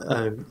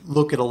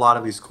look at a lot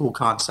of these cool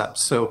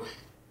concepts. So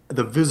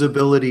the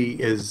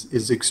visibility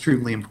is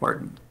extremely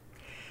important.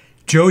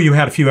 Joe, you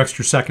had a few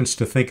extra seconds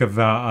to think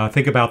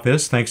about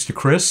this. Thanks to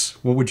Chris.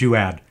 What would you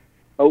add?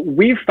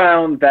 We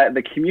found that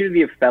the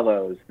community of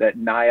fellows that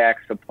NIAC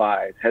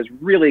supplies has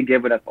really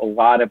given us a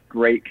lot of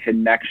great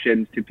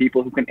connections to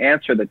people who can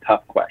answer the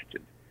tough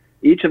questions.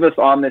 Each of us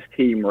on this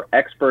team are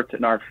experts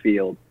in our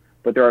field,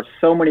 but there are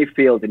so many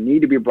fields that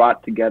need to be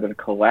brought together in a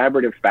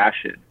collaborative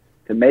fashion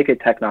to make a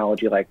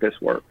technology like this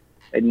work.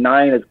 And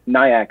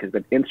NIAC has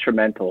been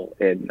instrumental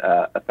in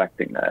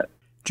affecting that.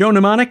 Joe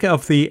Mnemonic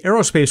of the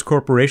Aerospace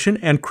Corporation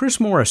and Chris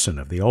Morrison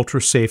of the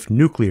Ultrasafe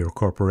Nuclear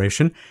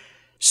Corporation.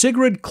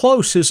 Sigrid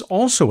Close is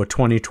also a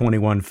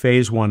 2021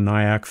 Phase 1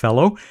 NIAC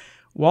Fellow.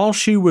 While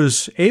she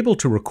was able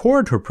to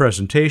record her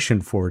presentation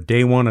for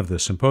day one of the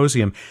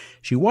symposium,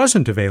 she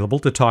wasn't available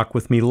to talk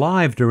with me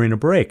live during a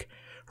break.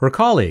 Her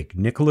colleague,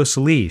 Nicholas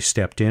Lee,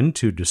 stepped in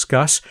to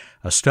discuss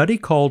a study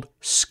called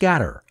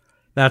SCATTER.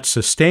 That's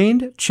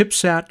Sustained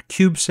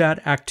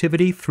ChipSat-CubeSat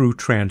Activity Through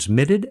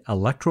Transmitted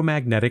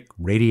Electromagnetic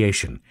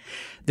Radiation.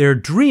 Their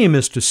dream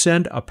is to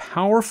send a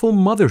powerful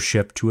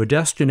mothership to a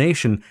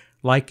destination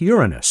like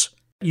Uranus.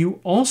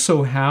 You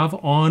also have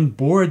on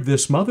board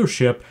this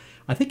mothership,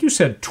 I think you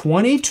said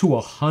 20 to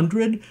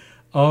 100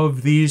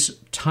 of these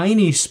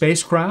tiny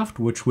spacecraft,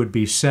 which would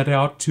be sent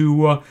out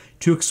to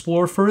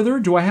explore further.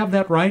 Do I have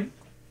that right?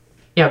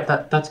 Yeah,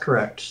 that's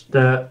correct.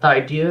 The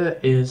idea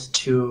is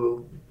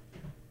to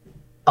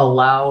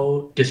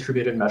allow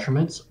distributed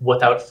measurements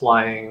without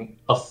flying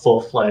a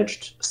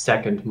full-fledged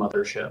second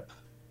mothership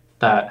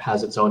that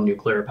has its own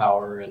nuclear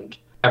power and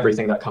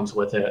everything that comes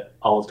with it,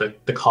 all of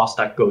the cost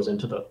that goes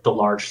into the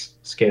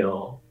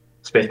large-scale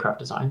spacecraft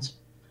designs.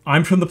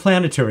 I'm from the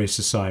Planetary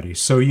Society,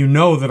 so you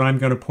know that I'm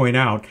going to point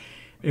out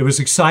it was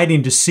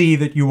exciting to see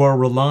that you are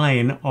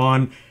relying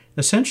on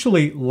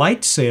essentially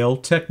light sail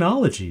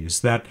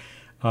technologies, that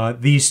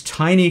these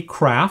tiny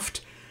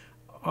craft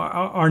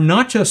are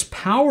not just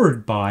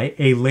powered by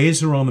a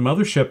laser on the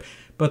mothership,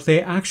 but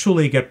they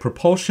actually get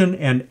propulsion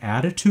and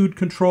attitude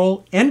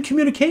control and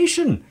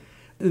communication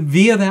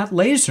via that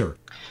laser.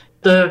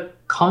 The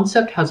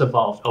concept has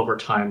evolved over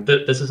time.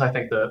 This is, I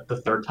think,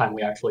 the third time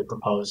we actually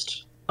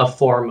proposed a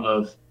form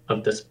of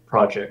this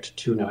project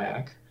to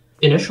NIAC.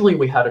 Initially,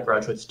 we had a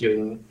graduate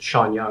student,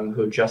 Sean Young,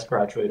 who just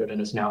graduated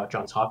and is now at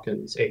Johns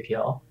Hopkins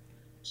APL.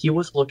 He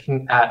was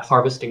looking at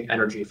harvesting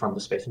energy from the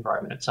space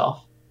environment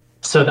itself.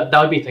 So that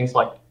would be things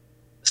like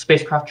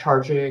spacecraft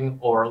charging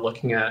or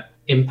looking at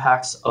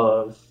impacts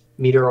of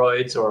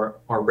meteoroids or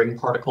ring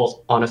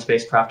particles on a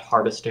spacecraft,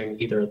 harvesting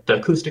either the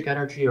acoustic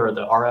energy or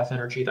the RF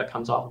energy that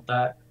comes off of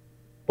that,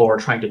 or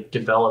trying to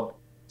develop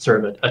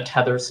sort of a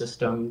tether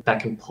system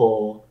that can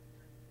pull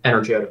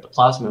energy out of the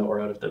plasma or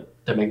out of the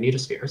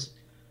magnetospheres.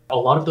 A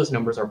lot of those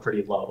numbers are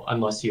pretty low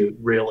unless you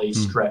really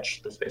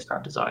stretch the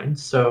spacecraft design.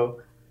 So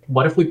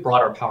what if we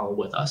brought our power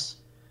with us?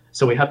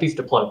 So we have these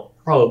deployable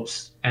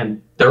probes,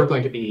 and they're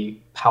going to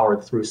be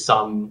powered through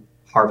some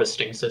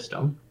harvesting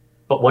system.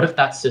 But what if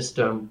that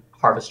system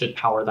harvested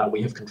power that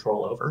we have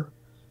control over?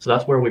 So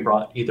that's where we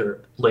brought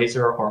either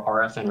laser or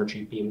RF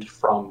energy beamed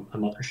from a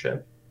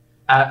mothership.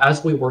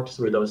 As we worked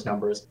through those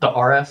numbers, the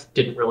RF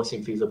didn't really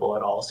seem feasible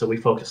at all, so we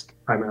focused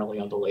primarily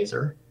on the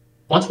laser.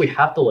 Once we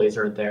have the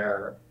laser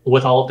there,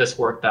 with all of this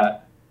work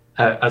that,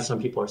 as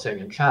some people are saying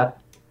in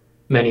chat,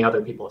 many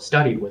other people have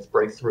studied with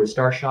Breakthrough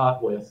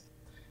Starshot, with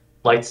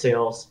light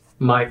sails.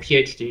 My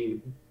PhD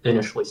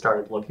initially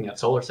started looking at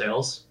solar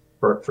sails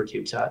for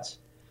CubeSats.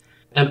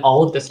 And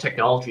all of this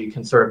technology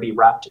can sort of be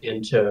wrapped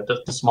into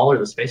the smaller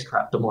the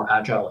spacecraft, the more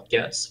agile it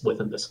gets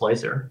within this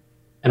laser.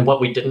 And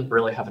what we didn't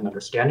really have an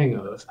understanding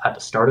of at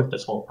the start of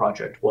this whole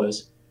project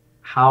was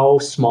how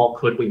small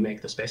could we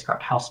make the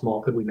spacecraft? How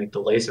small could we make the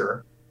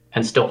laser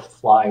and still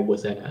fly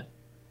within it?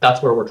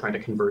 That's where we're trying to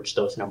converge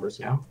those numbers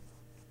now.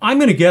 I'm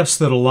going to guess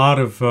that a lot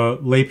of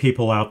lay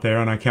people out there,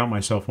 and I count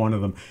myself one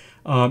of them,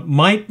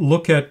 might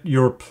look at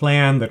your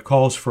plan that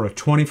calls for a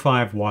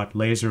 25-watt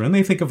laser, and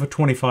they think of a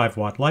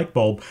 25-watt light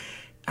bulb.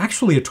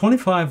 Actually, a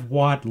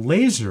 25-watt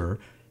laser,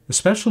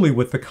 especially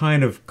with the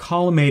kind of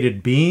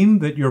collimated beam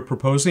that you're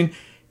proposing,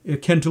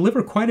 it can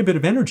deliver quite a bit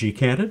of energy,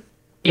 can't it?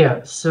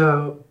 Yeah,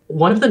 so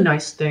one of the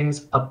nice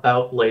things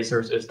about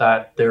lasers is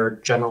that they're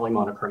generally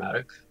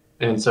monochromatic,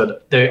 and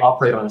so they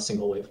operate on a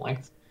single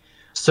wavelength.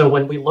 So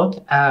when we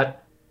look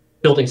at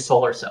building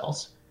solar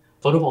cells,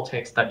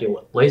 photovoltaics that deal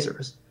with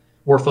lasers,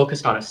 we're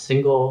focused on a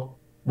single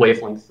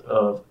wavelength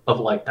of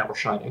light that we're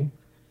shining.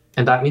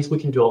 And that means we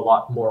can do a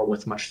lot more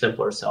with much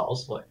simpler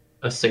cells. Like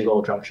a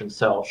single junction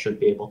cell should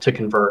be able to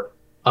convert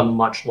a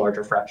much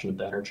larger fraction of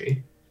the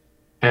energy.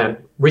 And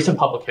recent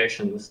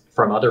publications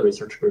from other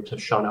research groups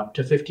have shown up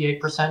to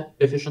 58%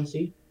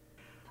 efficiency.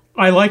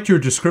 I liked your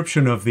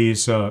description of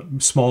these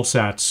small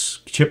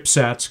sats,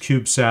 chipsats,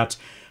 CubeSats,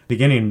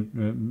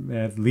 beginning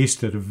at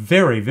least at a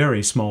very,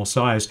 very small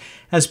size,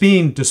 as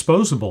being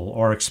disposable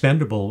or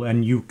expendable.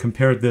 And you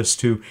compared this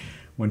to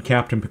when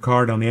Captain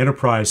Picard on the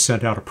Enterprise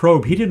sent out a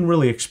probe. He didn't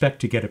really expect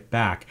to get it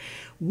back.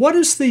 What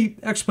is the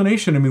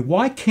explanation? I mean,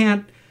 why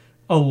can't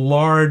a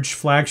large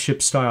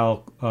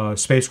flagship-style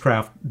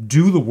spacecraft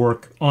do the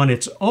work on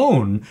its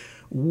own?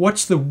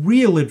 What's the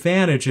real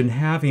advantage in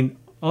having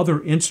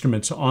other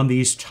instruments on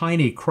these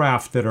tiny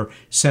craft that are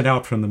sent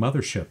out from the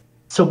mothership?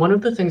 So one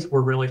of the things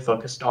we're really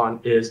focused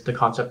on is the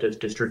concept of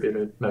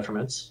distributed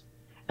measurements.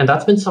 And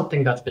that's been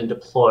something that's been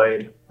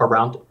deployed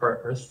around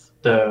Earth.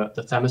 The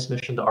Themis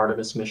mission, the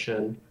Artemis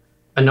mission,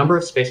 a number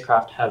of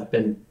spacecraft have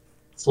been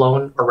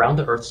flown around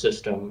the Earth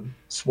system.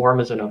 Swarm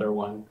is another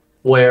one,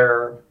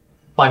 where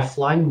by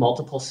flying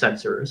multiple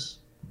sensors,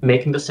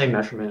 making the same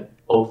measurement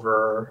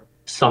over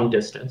some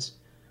distance,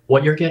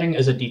 what you're getting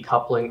is a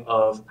decoupling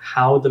of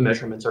how the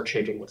measurements are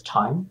changing with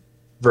time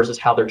versus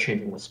how they're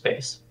changing with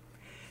space.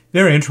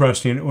 Very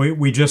interesting.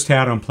 We just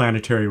had on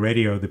Planetary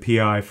Radio the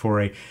PI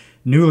for a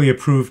newly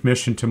approved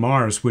mission to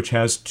Mars, which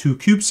has 2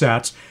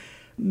 CubeSats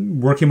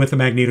working with the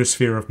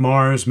magnetosphere of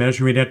Mars,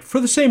 measuring it for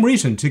the same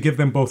reason, to give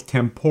them both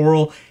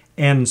temporal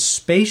and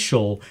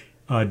spatial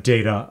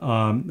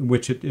data,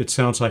 which it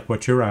sounds like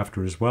what you're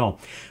after as well.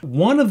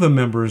 One of the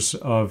members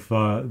of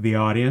the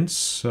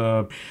audience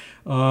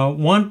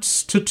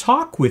wants to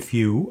talk with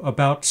you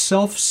about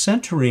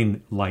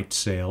self-centering light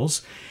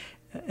sails.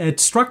 It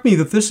struck me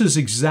that this is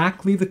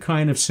exactly the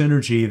kind of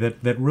synergy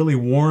that really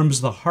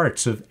warms the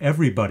hearts of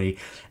everybody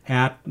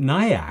at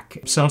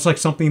NIAC. Sounds like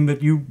something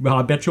that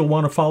I bet you'll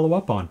want to follow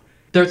up on.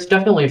 There's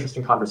definitely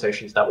interesting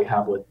conversations that we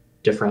have with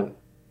different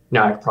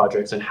NIAC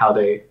projects and how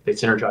they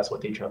synergize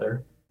with each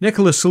other.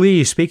 Nicholas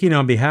Lee speaking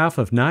on behalf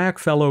of NIAC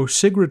fellow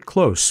Sigrid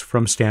Close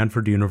from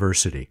Stanford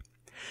University.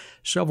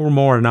 Several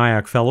more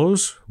NIAC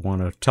fellows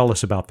want to tell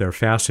us about their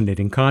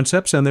fascinating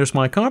concepts, and there's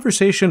my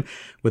conversation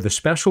with a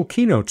special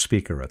keynote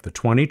speaker at the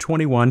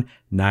 2021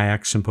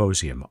 NIAC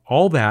Symposium.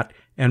 All that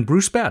and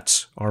Bruce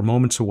Betts are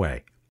moments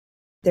away.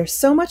 There's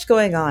so much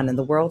going on in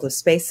the world of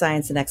space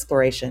science and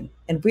exploration,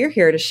 and we're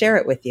here to share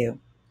it with you.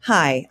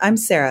 Hi, I'm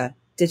Sarah,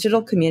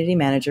 Digital Community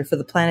Manager for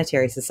the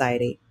Planetary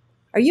Society.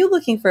 Are you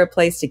looking for a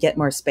place to get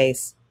more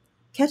space?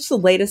 Catch the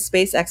latest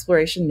space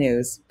exploration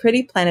news,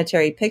 pretty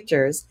planetary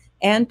pictures,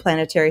 and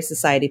Planetary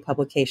Society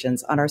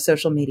publications on our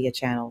social media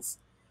channels.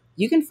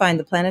 You can find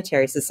the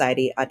Planetary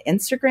Society on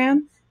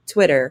Instagram,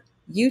 Twitter,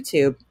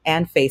 YouTube,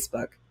 and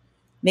Facebook.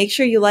 Make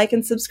sure you like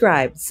and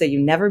subscribe so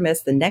you never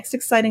miss the next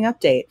exciting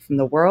update from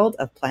the world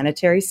of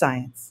planetary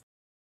science.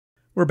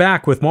 We're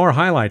back with more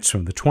highlights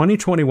from the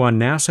 2021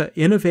 NASA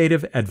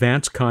Innovative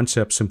Advanced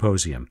Concept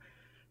Symposium.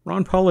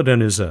 Ron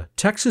Polladin is a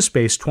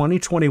Texas-based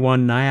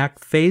 2021 NIAC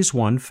Phase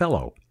 1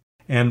 Fellow.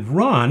 And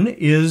Ron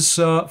is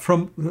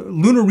from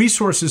Lunar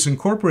Resources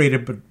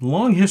Incorporated, but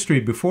long history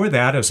before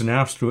that as an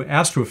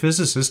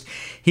astrophysicist.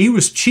 He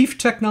was chief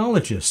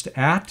technologist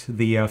at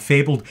the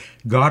fabled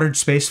Goddard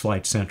Space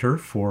Flight Center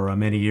for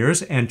many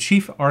years and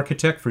chief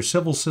architect for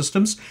civil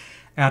systems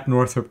at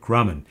Northrop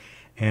Grumman.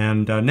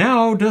 And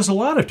now does a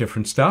lot of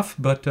different stuff,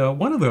 but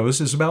one of those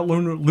is about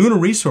Lunar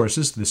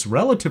Resources, this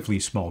relatively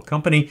small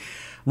company.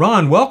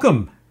 Ron,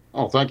 welcome.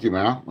 Oh, thank you,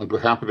 Matt. I'm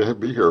happy to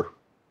be here.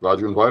 Glad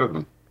you invited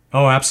me.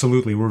 Oh,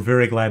 absolutely. We're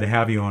very glad to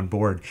have you on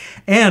board.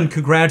 And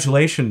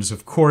congratulations,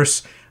 of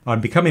course,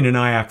 on becoming an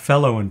NIAC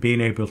Fellow and being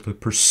able to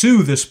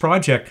pursue this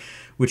project,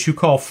 which you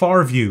call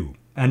FarView,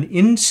 an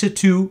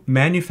in-situ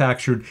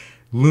manufactured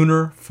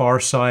lunar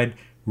far-side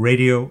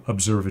radio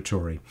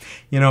observatory.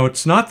 You know,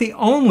 it's not the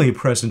only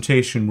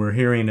presentation we're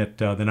hearing at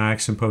the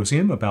NIAC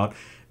Symposium about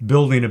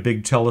building a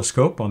big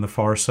telescope on the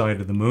far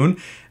side of the moon.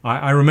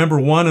 I remember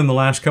one in the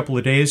last couple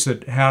of days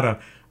that had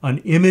an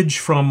image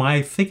from,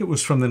 I think it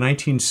was from the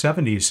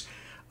 1970s,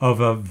 of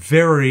a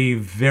very,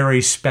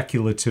 very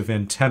speculative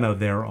antenna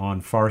there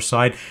on far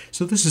side.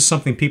 So this is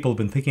something people have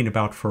been thinking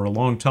about for a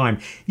long time.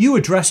 You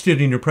addressed it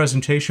in your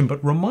presentation,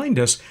 but remind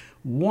us,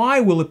 why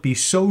will it be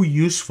so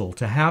useful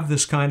to have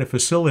this kind of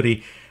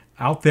facility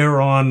out there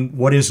on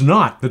what is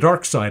not the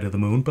dark side of the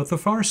moon, but the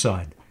far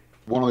side?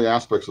 One of the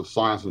aspects of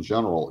science in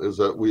general is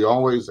that we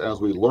always,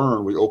 as we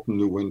learn, we open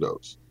new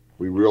windows.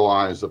 We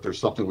realize that there's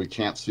something we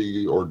can't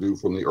see or do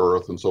from the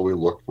Earth, and so we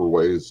look for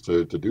ways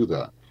to do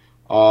that.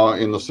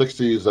 In the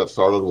 60s, that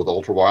started with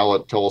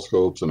ultraviolet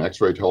telescopes and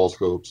X-ray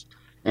telescopes.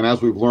 And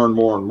as we've learned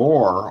more and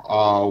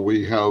more,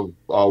 we have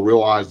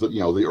realized that,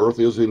 the Earth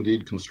is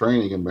indeed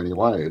constraining in many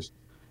ways.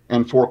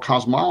 And for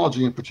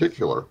cosmology in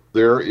particular,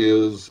 there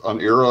is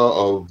an era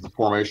of the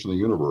formation of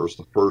the universe,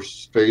 the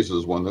first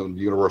phases when the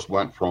universe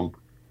went from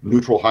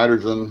neutral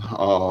hydrogen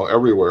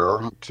everywhere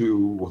with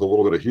a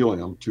little bit of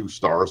helium to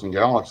stars and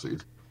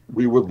galaxies.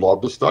 we would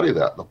love to study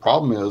that. The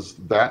problem is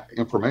that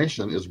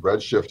information is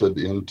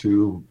redshifted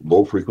into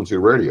low frequency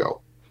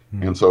radio.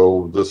 And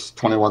so this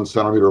 21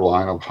 centimeter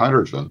line of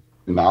hydrogen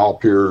now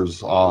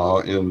appears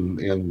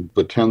in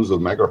the tens of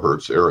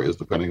megahertz areas,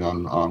 depending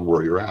on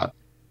where you're at.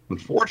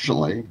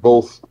 Unfortunately,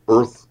 both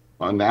Earth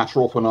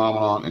natural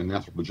phenomenon and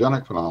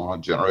anthropogenic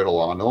phenomenon generate a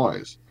lot of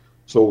noise.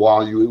 So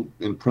while you,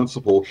 in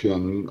principle,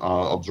 can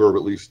observe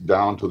at least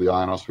down to the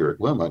ionospheric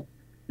limit,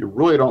 you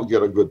really don't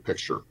get a good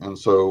picture. And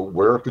so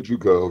where could you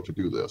go to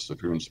do this?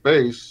 If you're in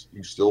space,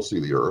 you still see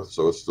the Earth,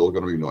 so it's still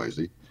going to be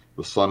noisy.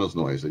 The sun is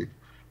noisy.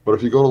 But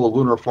if you go to the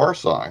lunar far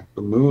side,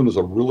 the moon is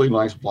a really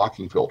nice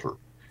blocking filter.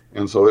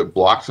 And so it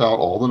blocks out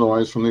all the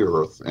noise from the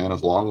Earth. And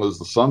as long as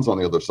the sun's on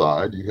the other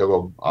side, you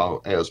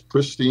have as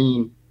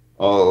pristine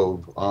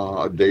of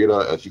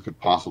data as you could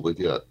possibly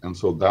get. And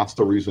so that's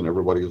the reason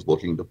everybody is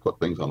looking to put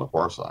things on the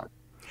far side.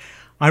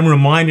 I'm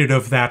reminded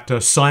of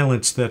that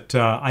silence that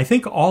I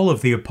think all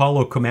of the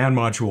Apollo command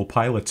module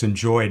pilots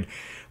enjoyed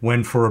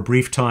when for a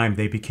brief time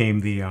they became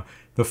the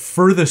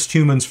furthest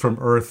humans from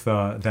Earth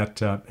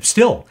that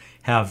still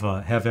have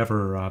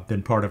ever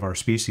been part of our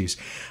species.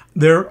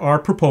 There are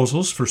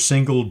proposals for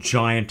single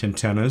giant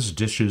antennas,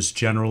 dishes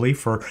generally,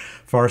 for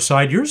far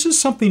side. Yours is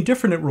something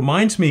different. It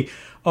reminds me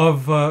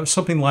of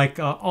something like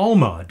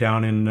ALMA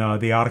down in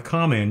the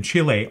Atacama in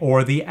Chile,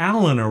 or the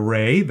Allen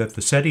Array that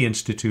the SETI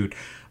Institute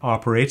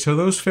operates. Are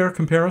those fair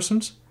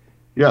comparisons?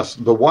 Yes.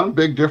 The one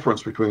big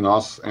difference between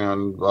us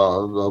and the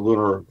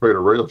Lunar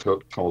Crater Radio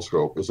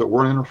Telescope is that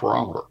we're an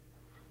interferometer.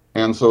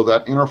 And so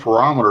that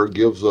interferometer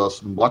gives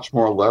us much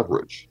more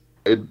leverage.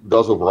 It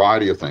does a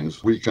variety of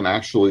things. We can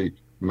actually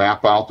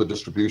map out the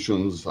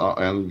distributions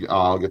and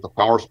get the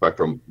power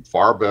spectrum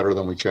far better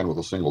than we can with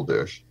a single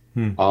dish.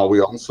 We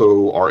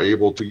also are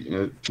able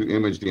to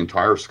image the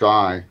entire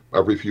sky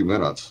every few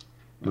minutes.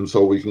 And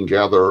so we can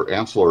gather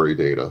ancillary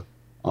data,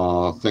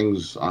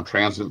 things on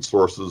transient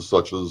sources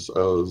such as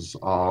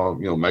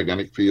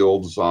magnetic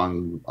fields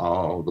on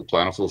the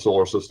planets of the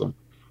solar system.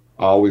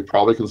 We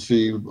probably can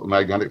see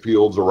magnetic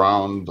fields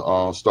around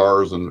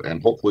stars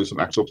and hopefully some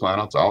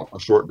exoplanets out a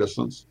short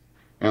distance.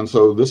 And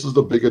so this is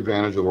the big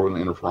advantage of an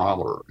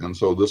interferometer. And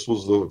so this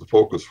was the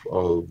focus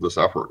of this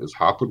effort, is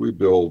how could we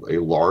build a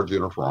large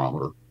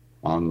interferometer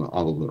on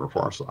the lunar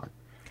far side.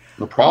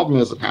 The problem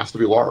is it has to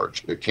be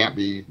large. It can't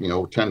be 10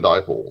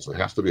 dipoles. It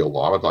has to be a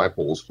lot of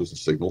dipoles because the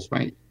signal's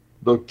faint.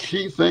 The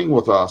key thing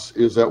with us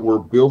is that we're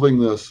building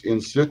this in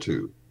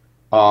situ,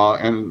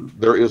 and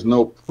there is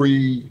no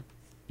pre-designed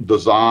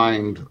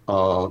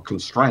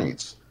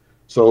constraints.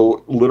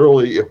 So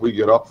literally, if we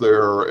get up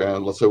there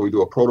and let's say we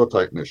do a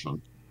prototype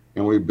mission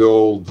and we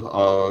build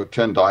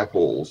 10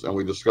 dipoles and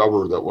we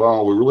discover that,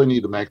 well, we really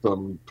need to make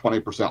them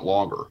 20%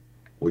 longer,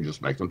 we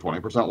just make them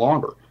 20%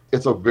 longer.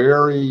 It's a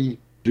very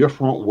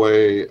different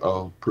way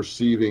of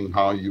perceiving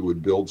how you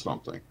would build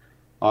something.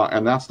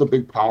 And that's the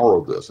big power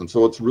of this. And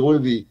so it's really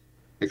the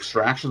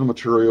extraction of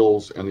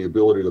materials and the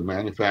ability to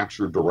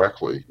manufacture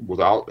directly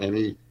without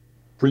any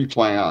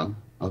pre-plan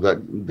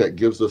that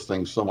gives this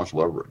thing so much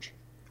leverage.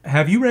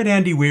 Have you read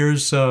Andy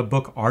Weir's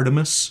book,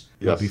 Artemis?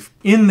 Yes.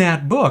 In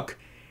that book,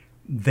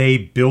 they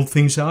build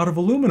things out of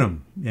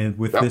aluminum and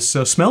with this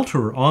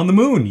smelter on the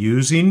moon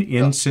using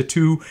in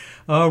situ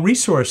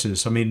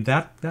resources. I mean,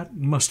 that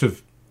must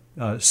have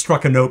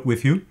struck a note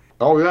with you.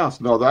 Oh, yes.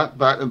 No, that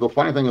and the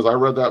funny thing is I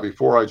read that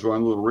before I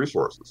joined Lunar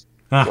Resources.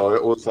 So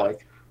it was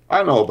like,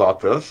 I know about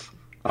this.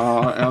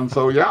 And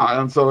so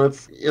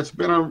it's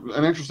been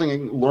an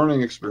interesting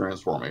learning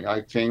experience for me.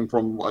 I came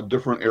from a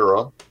different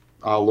era,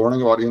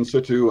 learning about in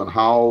situ and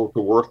how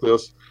to work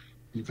this.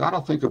 You got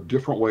to think of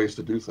different ways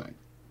to do things.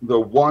 The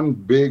one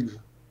big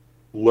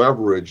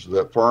leverage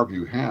that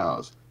Farview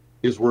has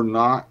is we're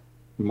not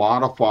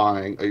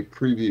modifying a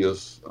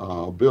previous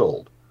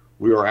build.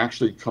 We are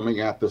actually coming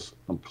at this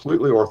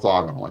completely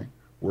orthogonally.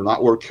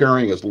 We're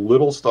carrying as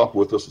little stuff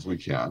with us as we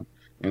can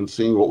and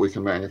seeing what we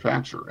can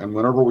manufacture. And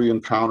whenever we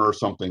encounter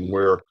something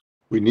where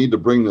we need to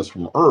bring this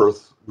from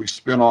Earth, we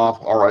spin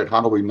off, all right, how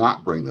do we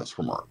not bring this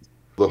from Earth?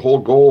 The whole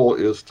goal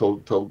is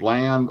to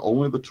land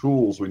only the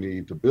tools we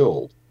need to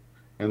build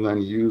and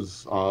then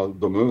use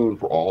the moon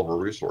for all of our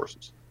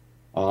resources.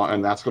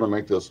 And that's going to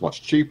make this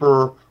much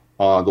cheaper.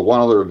 The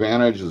one other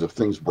advantage is if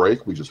things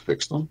break, we just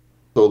fix them.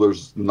 So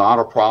there's not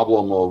a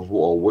problem of,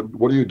 well,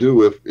 what do you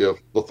do if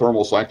the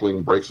thermal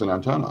cycling breaks an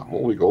antenna?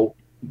 Well, we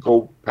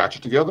go patch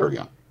it together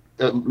again.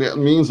 It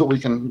means that we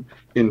can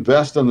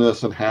invest in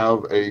this and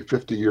have a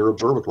 50-year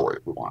observatory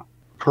if we want.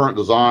 Current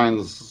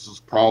designs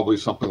is probably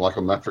something like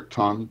a metric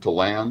ton to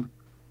land,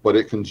 but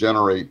it can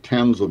generate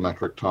tens of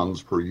metric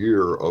tons per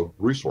year of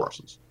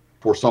resources.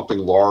 For something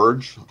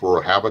large,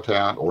 for a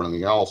habitat or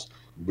anything else,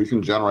 we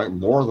can generate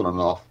more than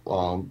enough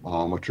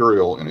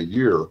material in a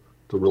year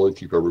to really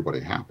keep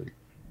everybody happy.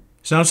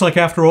 Sounds like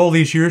after all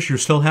these years, you're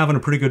still having a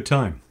pretty good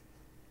time.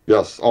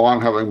 Yes. Oh,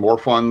 I'm having more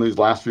fun these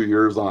last few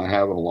years than I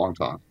have in a long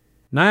time.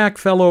 NIAC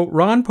fellow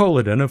Ron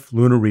Poliden of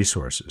Lunar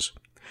Resources.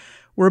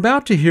 We're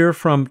about to hear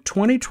from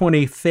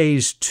 2020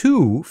 Phase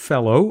 2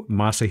 fellow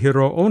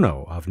Masahiro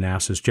Ono of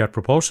NASA's Jet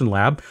Propulsion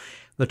Lab.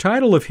 The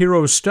title of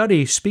Hiro's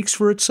study speaks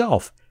for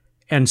itself,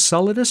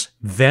 Enceladus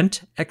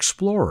Vent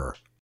Explorer.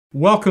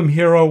 Welcome,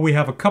 Hiro. We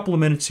have a couple of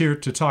minutes here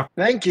to talk.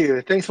 Thank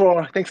you. Thanks,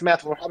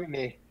 Matt, for having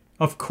me.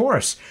 Of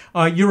course.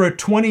 You're a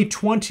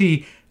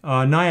 2020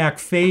 NIAC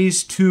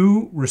Phase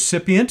 2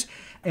 recipient,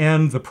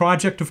 and the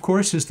project, of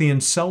course, is the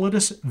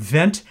Enceladus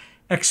Vent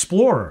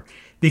Explorer,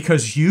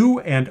 because you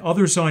and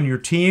others on your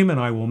team, and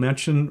I will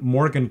mention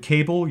Morgan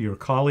Cable, your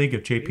colleague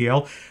at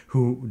JPL,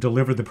 who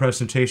delivered the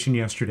presentation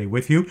yesterday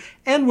with you,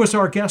 and was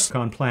our guest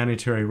on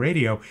Planetary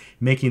Radio,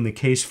 making the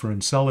case for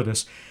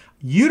Enceladus.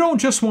 You don't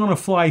just want to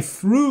fly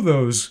through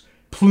those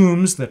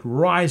plumes that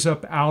rise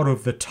up out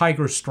of the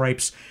tiger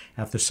stripes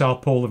at the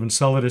south pole of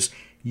Enceladus.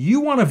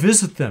 You want to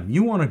visit them.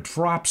 You want to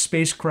drop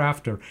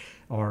spacecraft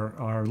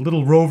or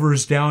little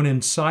rovers down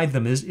inside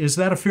them. Is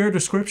that a fair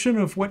description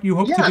of what you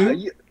hope to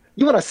do?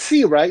 You want to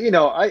see, right?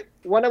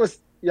 When I was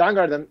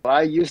younger,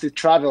 I used to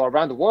travel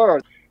around the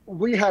world.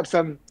 We have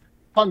some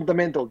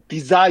fundamental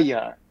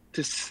desire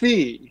to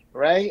see,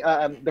 right,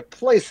 the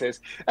places.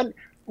 And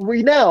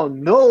we now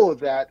know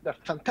that the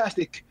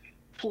fantastic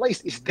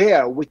place is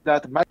there with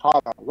that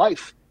microbial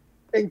life.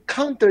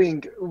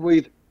 Encountering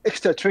with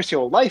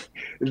extraterrestrial life,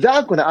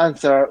 that's going to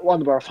answer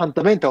one of our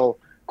fundamental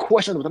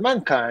questions of the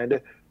mankind.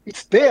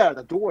 It's there,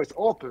 the door is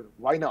open,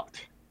 why not?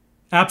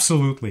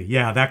 Absolutely,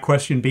 yeah, that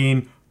question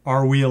being,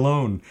 are we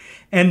alone?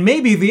 And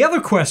maybe the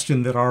other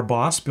question that our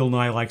boss, Bill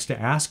Nye, likes to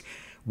ask,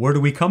 where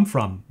do we come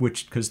from?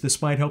 Because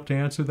this might help to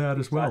answer that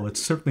as well. It's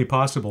certainly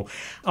possible.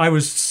 I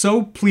was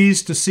so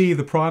pleased to see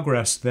the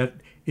progress that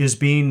is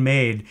being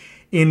made,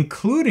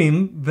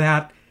 including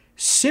that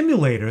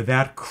simulator,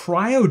 that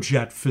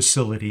cryojet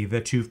facility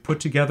that you've put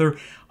together.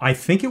 I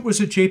think it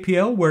was at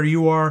JPL where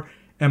you are,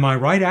 am I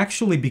right,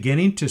 actually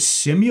beginning to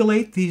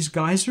simulate these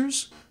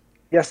geysers?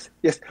 Yes.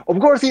 Of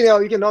course,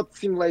 you cannot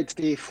simulate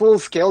the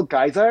full-scale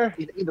geyser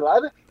in the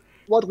lab.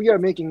 What we are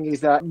making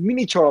is a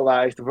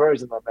miniaturized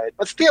version of it.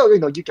 But still,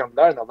 you can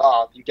learn a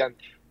lot. You can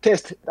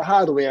test the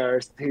hardware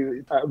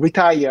to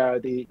retire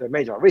the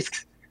major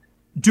risks.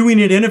 Doing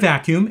it in a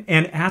vacuum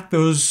and at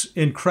those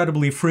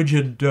incredibly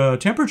frigid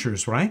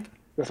temperatures, right?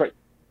 That's right.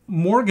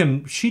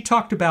 Morgan, she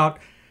talked about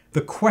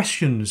the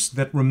questions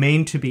that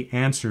remain to be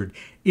answered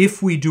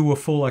if we do a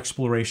full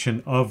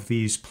exploration of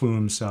these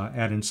plumes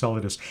at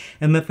Enceladus,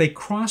 and that they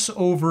cross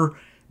over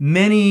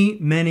many,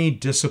 many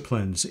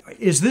disciplines.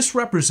 Is this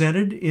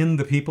represented in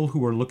the people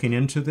who are looking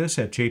into this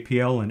at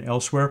JPL and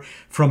elsewhere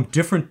from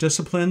different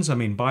disciplines? I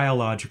mean,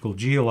 biological,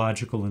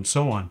 geological, and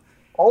so on.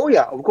 Oh,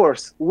 yeah, of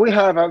course. We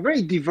have a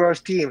very diverse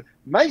team.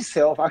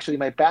 Myself, actually,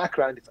 my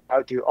background is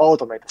how to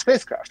automate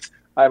spacecraft.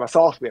 I'm a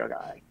software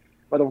guy.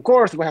 But of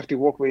course, we have to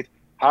work with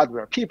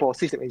hardware people,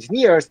 system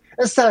engineers,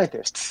 and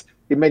scientists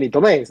in many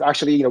domains.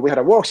 Actually, we had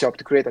a workshop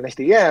to create an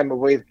SDM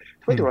with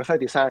 20 or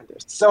 30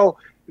 scientists. So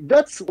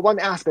that's one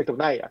aspect of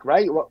NIAC,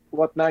 right?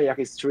 What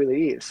NIAC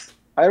really is.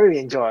 I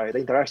really enjoy the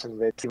interaction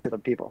with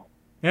different people.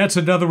 That's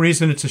another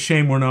reason it's a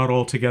shame we're not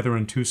all together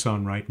in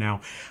Tucson right now.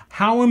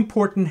 How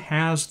important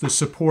has the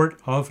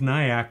support of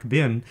NIAC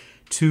been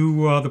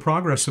to the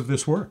progress of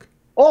this work?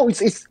 Oh,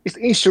 it's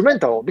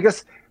instrumental,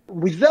 because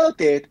without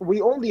it,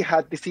 we only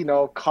had this,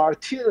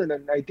 cartoon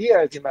and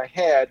ideas in my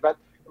head. But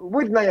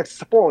with NIAC's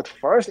support,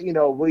 first,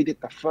 we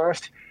did the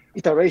first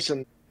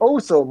iteration.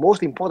 Also,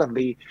 most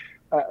importantly,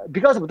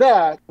 because of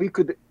that, we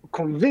could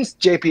convince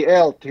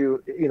JPL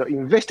to,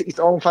 invest its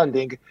own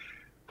funding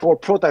for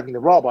prototyping the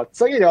robot.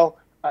 So,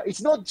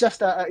 it's not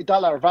just a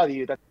dollar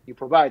value that you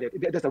provided.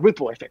 There's a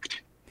ripple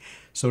effect.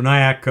 So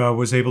NIAC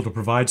was able to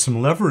provide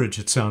some leverage,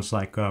 it sounds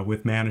like,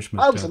 with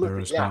management there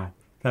as well.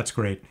 That's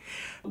great.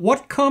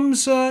 What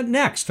comes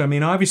next? I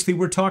mean, obviously,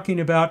 we're talking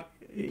about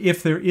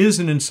if there is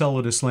an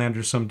Enceladus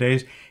lander some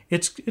days,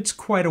 it's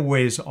quite a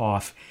ways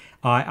off.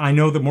 I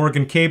know that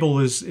Morgan Cable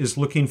is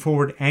looking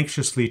forward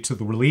anxiously to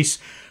the release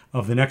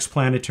of the next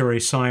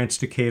Planetary Science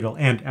Decadal,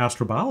 and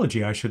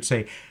Astrobiology, I should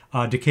say,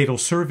 Decadal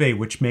Survey,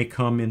 which may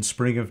come in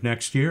spring of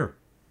next year.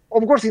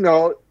 Of course,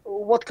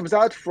 what comes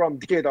out from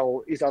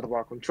Decadal is out of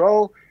our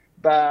control,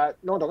 but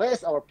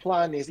nonetheless, our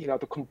plan is,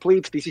 to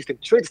complete the system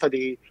trade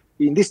study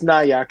in this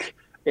NIAC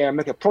and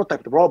make a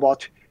prototype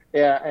robot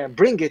and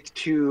bring it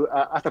to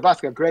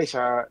Athabasca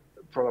Glacier,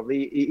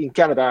 probably in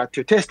Canada,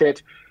 to test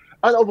it.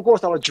 And of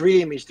course, our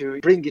dream is to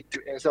bring it to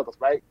Enceladus,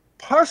 right?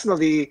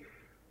 Personally,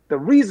 the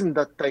reason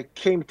that I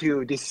came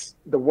to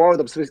the world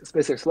of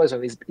space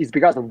exploration is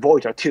because of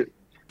Voyager 2.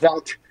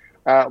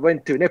 That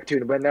went to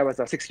Neptune when I was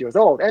 6 years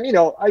old. And,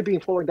 I've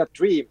been following that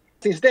dream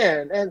since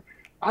then. And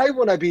I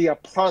want to be a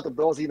part of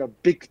those,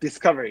 big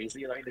discoveries,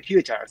 in the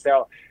future.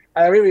 So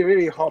I really,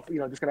 really hope,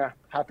 this is going to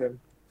happen.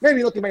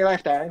 Maybe not in my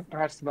lifetime,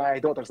 perhaps my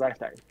daughter's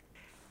lifetime.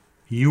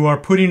 You are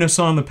putting us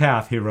on the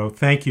path, Hiro.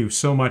 Thank you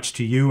so much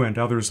to you and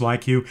others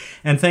like you.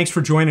 And thanks for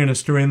joining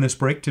us during this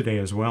break today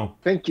as well.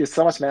 Thank you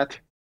so much, Matt.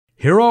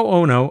 Hiro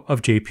Ono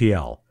of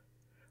JPL.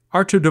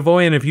 Artur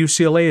Davoyan of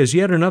UCLA is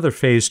yet another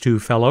Phase 2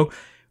 fellow.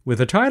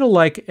 With a title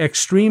like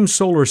Extreme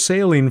Solar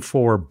Sailing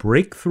for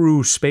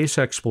Breakthrough Space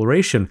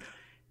Exploration,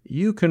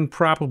 you can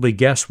probably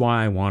guess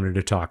why I wanted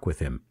to talk with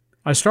him.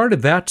 I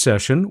started that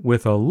session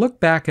with a look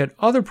back at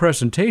other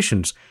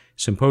presentations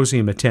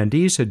symposium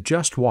attendees had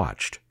just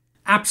watched.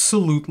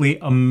 Absolutely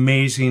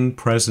amazing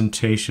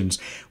presentations.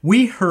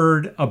 We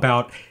heard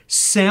about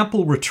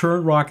sample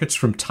return rockets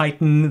from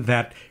Titan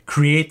that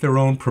create their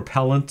own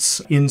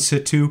propellants in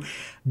situ,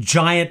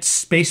 giant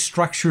space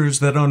structures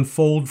that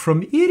unfold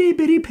from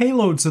itty-bitty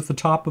payloads at the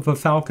top of a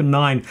Falcon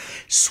 9,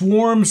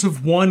 swarms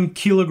of 1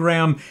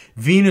 kilogram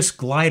Venus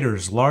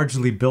gliders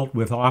largely built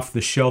with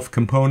off-the-shelf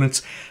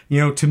components.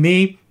 To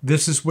me,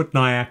 this is what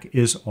NIAC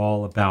is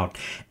all about.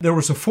 There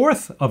was a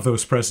fourth of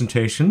those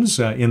presentations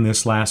in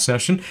this last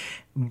session,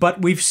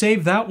 but we've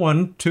saved that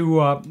one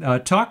to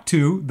talk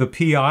to the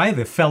PI,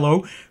 the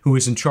fellow who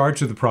is in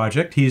charge of the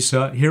project. He's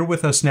here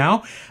with us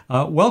now.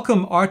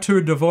 Welcome,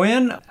 Artur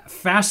Davoyan.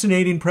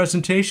 Fascinating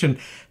presentation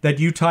that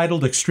you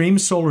titled Extreme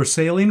Solar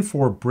Sailing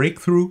for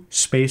Breakthrough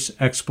Space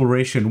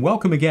Exploration.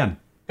 Welcome again.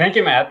 Thank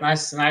you, Matt.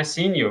 Nice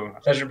seeing you. A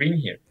pleasure being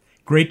here.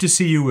 Great to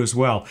see you as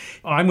well.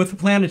 I'm with the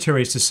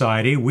Planetary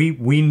Society.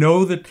 We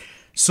know that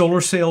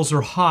solar sails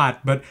are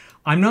hot, but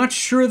I'm not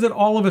sure that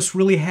all of us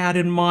really had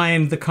in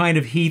mind the kind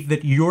of heat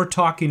that you're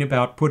talking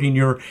about putting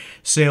your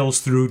sails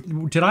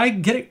through. Did I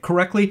get it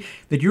correctly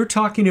that you're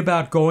talking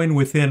about going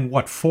within,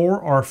 4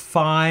 or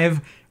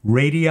 5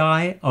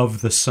 radii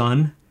of the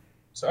sun?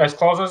 So as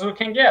close as we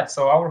can get.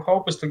 So our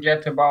hope is to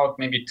get about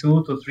maybe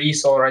 2 to 3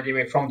 solar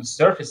radii from the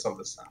surface of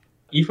the sun.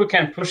 If we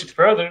can push it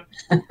further,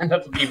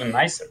 that would be even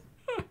nicer.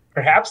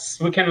 Perhaps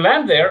we can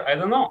land there. I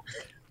don't know.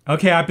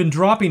 Okay, I've been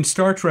dropping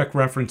Star Trek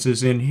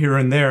references in here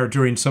and there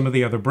during some of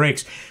the other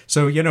breaks.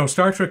 So,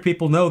 Star Trek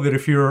people know that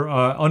if you're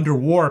under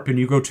warp and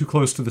you go too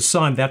close to the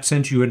sun, that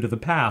sends you into the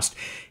past.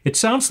 It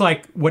sounds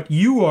like what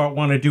you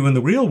want to do in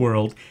the real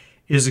world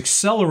is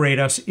accelerate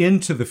us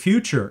into the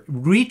future,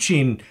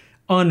 reaching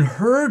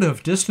unheard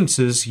of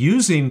distances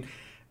using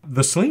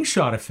the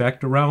slingshot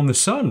effect around the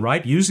sun,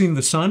 right? Using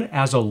the sun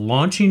as a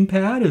launching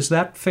pad. Is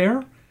that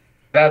fair?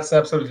 That's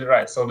absolutely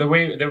right. So the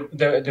way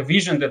the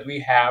vision that we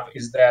have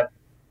is that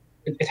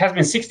it has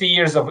been 60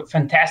 years of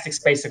fantastic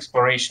space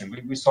exploration.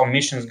 We saw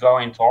missions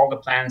going to all the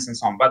planets and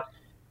so on. But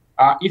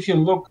if you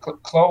look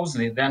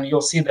closely, then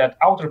you'll see that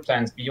outer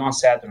planets beyond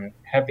Saturn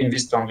have been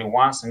visited only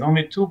once, and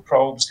only 2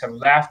 probes have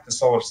left the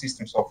solar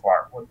system so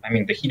far. I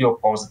mean, the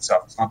heliopause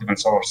itself, it's not even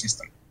solar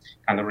system,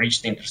 kind of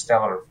reached the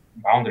interstellar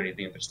boundary,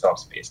 the interstellar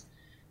space.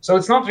 So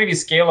it's not really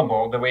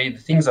scalable the way the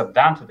things are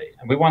done today,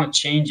 and we want to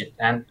change it.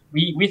 And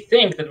we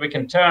think that we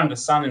can turn the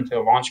sun into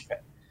a launch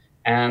pad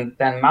and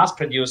then mass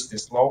produce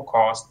these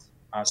low-cost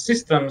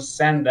systems,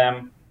 send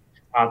them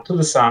to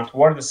the sun,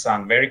 toward the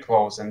sun, very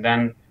close, and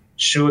then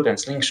shoot and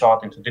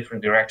slingshot into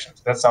different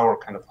directions. That's our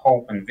kind of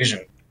hope and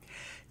vision.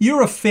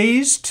 You're a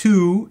Phase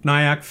 2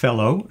 NIAC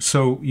fellow,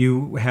 so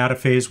you had a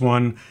Phase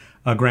 1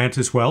 grant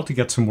as well to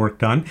get some work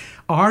done.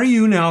 Are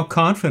you now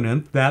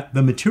confident that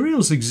the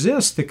materials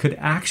exist that could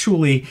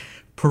actually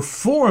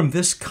perform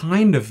this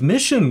kind of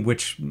mission,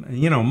 which,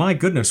 my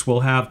goodness,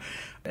 will have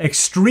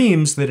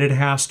extremes that it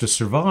has to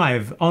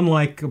survive,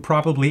 unlike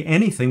probably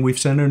anything we've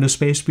sent into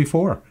space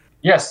before?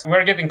 Yes,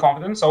 we're getting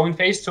confident. So in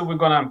Phase 2, we're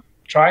going to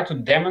try to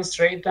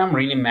demonstrate them,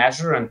 really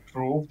measure and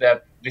prove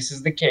that this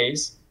is the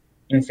case.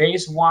 In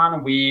Phase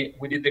 1, we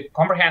did the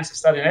comprehensive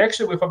study, and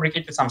actually we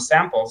fabricated some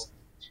samples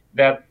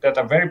that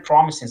are very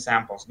promising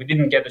samples. We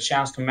didn't get a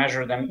chance to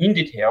measure them in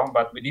detail,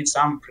 but we did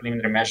some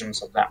preliminary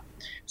measurements of them.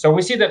 So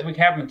we see that we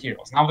have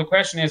materials. Now the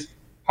question is,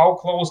 how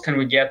close can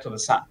we get to the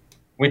sun?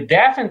 We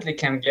definitely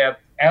can get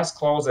as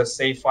close as,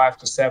 say, 5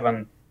 to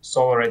 7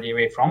 solar radii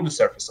away from the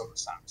surface of the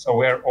sun. So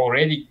we're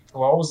already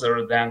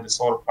closer than the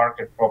Solar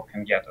Parker probe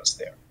can get us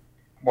there.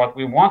 What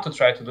we want to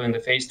try to do in the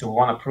Phase 2, we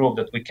want to prove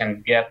that we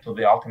can get to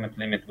the ultimate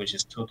limit, which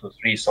is 2 to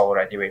 3 solar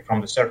radii away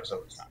from the surface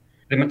of the sun.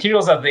 The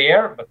materials are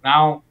there, but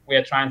now we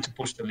are trying to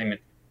push the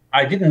limit.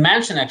 I didn't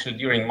mention actually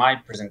during my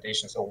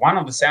presentation. So one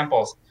of the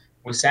samples,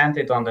 we sent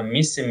it on the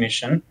MISSI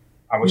mission,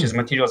 which is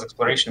Materials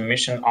Exploration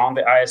Mission on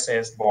the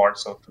ISS board,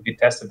 so to be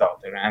tested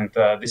out there. And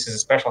this is a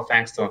special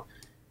thanks to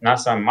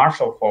NASA and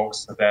Marshall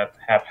folks that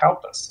have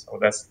helped us. So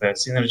that's the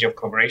synergy of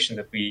collaboration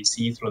that we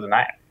see through the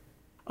NIAC.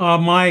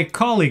 My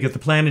colleague at the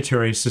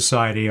Planetary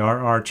Society,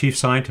 our chief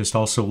scientist,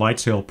 also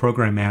LightSail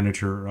program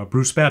manager,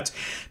 Bruce Betts,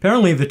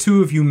 apparently the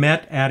two of you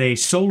met at a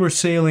solar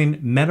sailing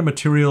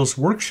metamaterials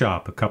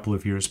workshop a couple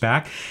of years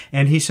back,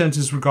 and he sends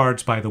his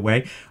regards, by the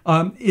way.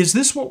 Is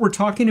this what we're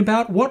talking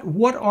about?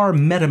 What are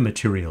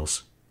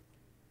metamaterials?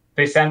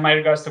 They send my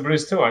regards to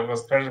Bruce, too. It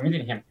was a pleasure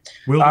meeting him.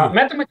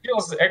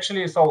 Metamaterials,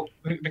 actually, so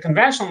the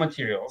conventional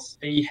materials,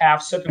 they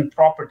have certain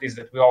properties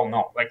that we all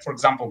know. Like, for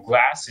example,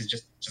 glass is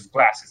just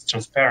glass. It's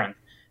transparent.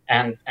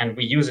 And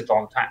we use it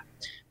all the time.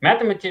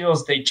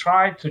 Metamaterials, they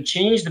try to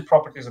change the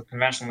properties of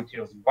conventional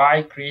materials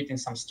by creating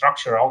some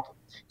structure out of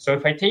it. So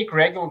if I take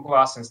regular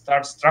glass and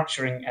start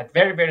structuring at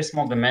very, very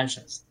small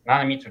dimensions,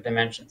 nanometer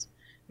dimensions,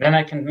 then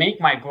I can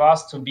make my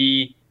glass to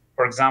be,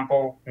 for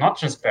example, not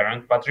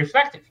transparent, but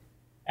reflective,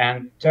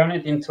 and turn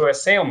it into a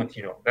sail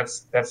material.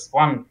 That's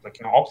one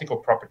optical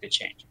property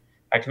change.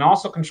 I can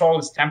also control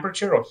its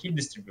temperature or heat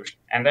distribution,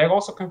 and I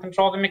also can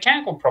control the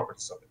mechanical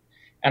properties of it.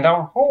 And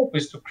our hope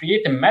is to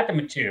create a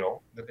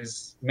metamaterial that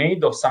is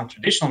made of some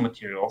traditional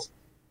materials,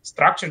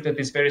 structured at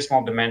these very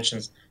small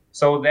dimensions,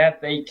 so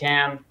that they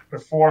can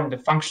perform the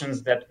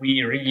functions that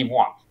we really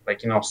want.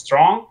 Like,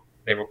 strong,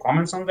 there were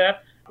comments on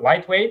that,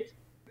 lightweight,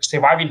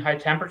 surviving high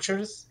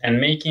temperatures,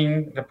 and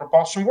making the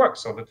propulsion work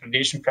so that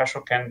radiation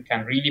pressure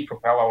can really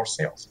propel our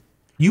sails.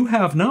 You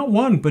have not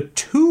one, but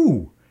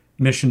two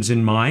missions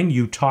in mind.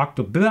 You talked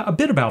a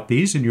bit about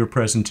these in your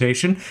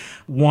presentation.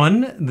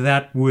 One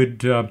that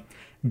would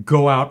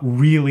go out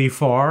really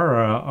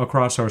far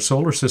across our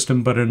solar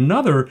system, but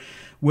another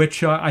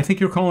which I think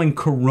you're calling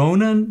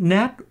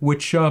CoronaNet,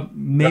 which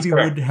maybe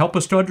would help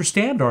us to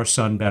understand our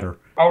sun better.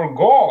 Our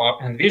goal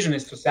and vision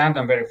is to send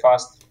them very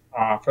fast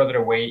further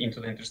away into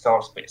the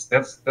interstellar space.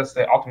 That's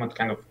the ultimate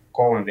kind of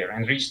goal in there,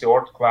 and reach the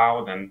Oort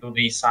cloud and do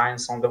the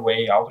science on the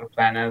way, outer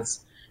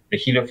planets, the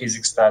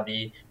heliophysics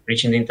study,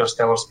 reaching the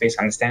interstellar space,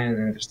 understanding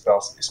the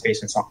interstellar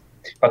space, and so on.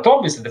 But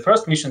obviously, the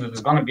first mission that is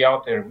going to be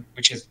out there,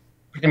 which is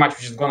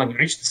going to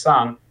reach the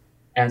sun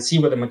and see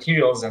where the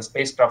materials and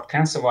spacecraft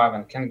can survive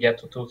and can get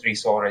to 2-3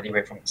 solar radii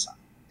away from the sun.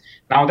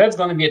 Now, that's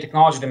going to be a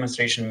technology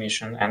demonstration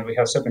mission, and we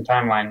have a certain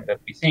timeline that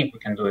we think we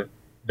can do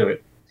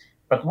it.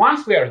 But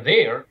once we are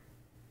there,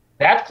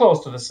 that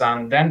close to the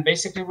sun, then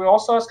basically we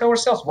also ask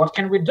ourselves, what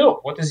can we do?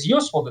 What is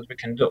useful that we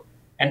can do?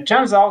 And it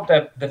turns out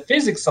that the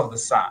physics of the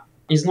sun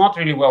is not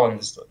really well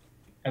understood.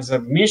 As a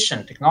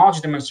mission, technology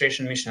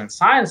demonstration mission and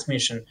science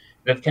mission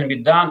that can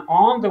be done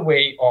on the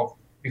way of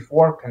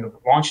before kind of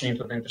launching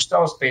into the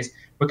interstellar space,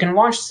 we can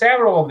launch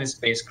several of these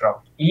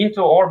spacecraft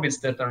into orbits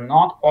that are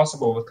not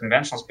possible with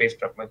conventional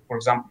spacecraft, like, for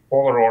example,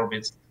 polar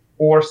orbits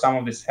or some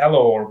of these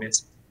halo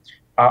orbits.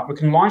 We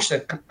can launch the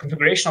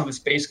configuration of the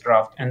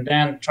spacecraft and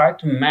then try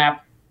to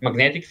map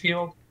magnetic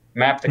field,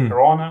 map the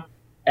corona.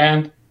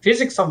 And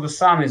physics of the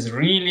sun is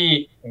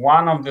really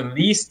one of the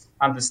least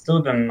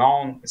understood and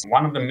known. It's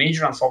one of the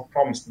major unsolved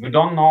problems. We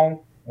don't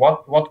know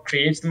what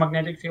creates the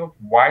magnetic field,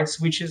 why it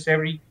switches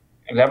every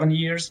 11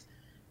 years,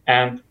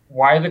 and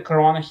why the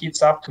corona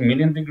heats up to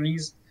 1,000,000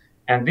 degrees.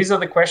 And these are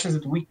the questions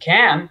that we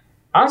can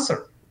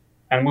answer,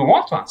 and we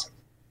want to answer.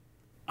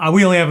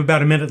 We only have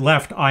about a minute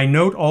left. I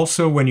note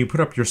also when you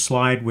put up your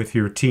slide with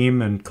your team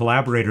and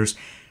collaborators,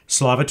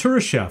 Slava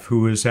Turashev,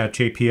 who is at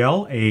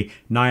JPL, a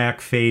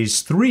NIAC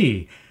Phase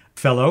 3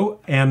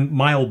 fellow, and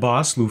my old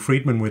boss, Lou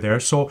Friedman, were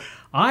there. So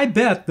I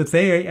bet that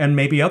they, and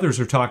maybe others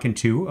are talking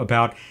to,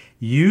 about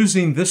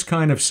using this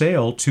kind of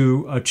sail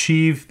to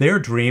achieve their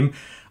dream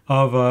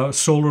of a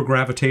solar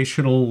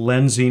gravitational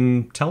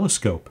lensing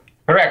telescope.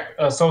 Correct.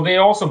 So they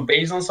also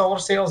based on solar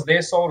sails.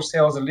 Their solar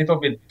sail is a little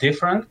bit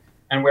different,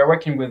 and we're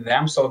working with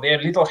them. So they're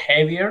a little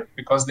heavier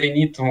because they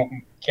need to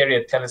carry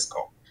a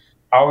telescope.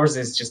 Ours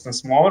is just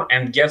smaller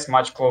and gets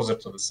much closer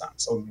to the sun.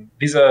 So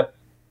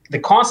the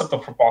concept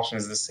of propulsion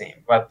is the same,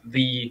 but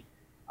the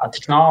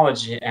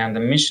technology and the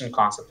mission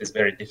concept is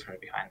very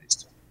different behind these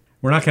two.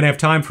 We're not going to have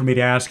time for me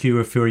to ask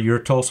you if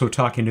you're also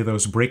talking to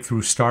those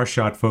Breakthrough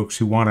Starshot folks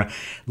who want to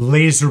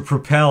laser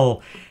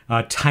propel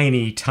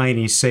tiny,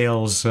 tiny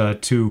sails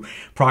to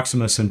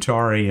Proxima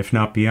Centauri, if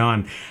not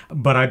beyond.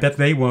 But I bet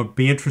they won't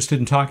be interested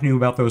in talking to you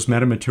about those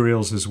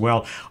metamaterials as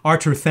well.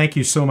 Artur, thank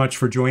you so much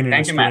for joining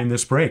us during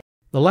this break.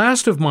 The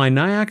last of my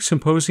NIAC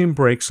Symposium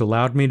breaks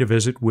allowed me to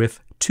visit with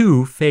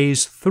two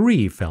Phase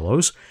 3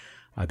 fellows.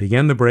 I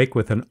began the break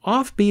with an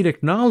offbeat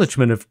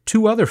acknowledgement of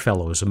two other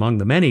fellows among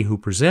the many who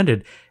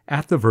presented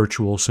at the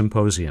virtual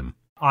symposium.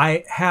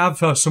 I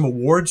have some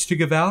awards to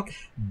give out.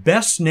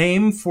 Best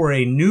name for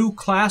a new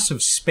class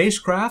of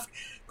spacecraft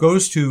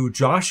goes to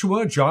Josh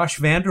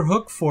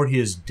Vanderhook for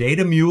his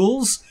Data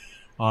Mules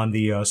on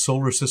the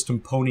Solar System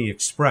Pony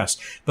Express.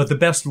 But the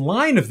best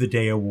line of the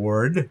day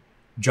award,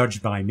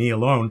 judged by me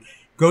alone,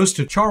 goes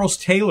to Charles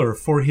Taylor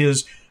for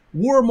his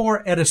 "We're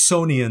more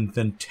Edisonian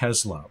than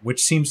Tesla,"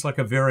 which seems like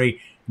a very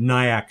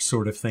NIAC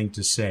sort of thing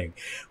to say.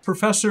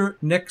 Professor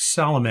Nick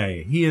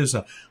Salome, he is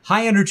a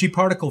high-energy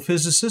particle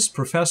physicist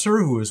professor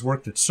who has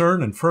worked at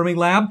CERN and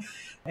Fermilab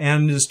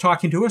and is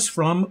talking to us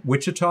from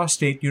Wichita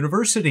State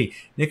University.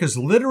 Nick has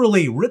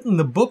literally written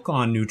the book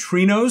on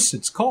neutrinos.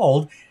 It's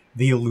called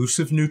The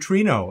Elusive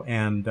Neutrino,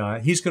 and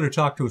he's going to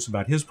talk to us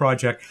about his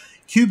project,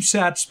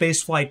 CubeSat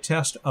Spaceflight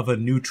Test of a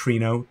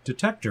Neutrino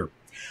Detector.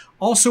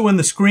 Also on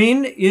the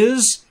screen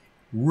is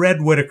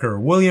Red Whittaker,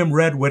 William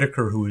Red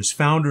Whittaker, who is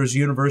Founders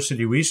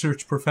University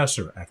Research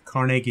Professor at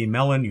Carnegie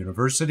Mellon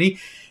University.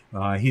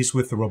 He's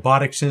with the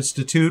Robotics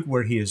Institute,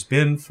 where he has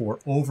been for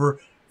over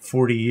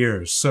 40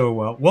 years.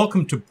 So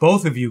welcome to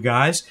both of you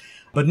guys.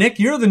 But Nick,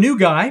 you're the new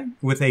guy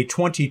with a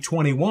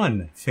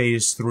 2021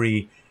 Phase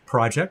 3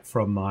 project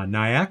from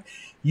NIAC.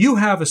 You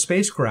have a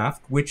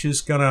spacecraft which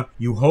is gonna,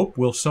 you hope,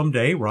 will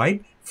someday,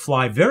 right,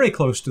 fly very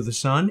close to the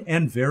sun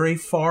and very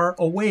far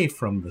away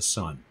from the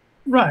sun.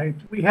 Right.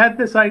 We had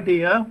this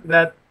idea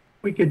that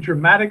we could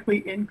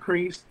dramatically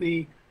increase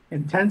the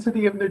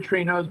intensity of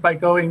neutrinos by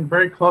going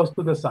very close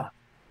to the sun.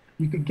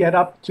 You could get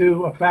up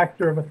to a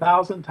factor of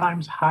 1,000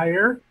 times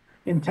higher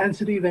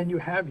intensity than you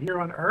have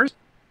here on Earth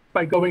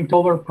by going to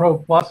Solar Pro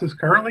Plus is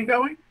currently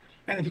going.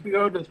 And if you could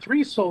go to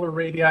 3 solar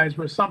radii,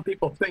 where some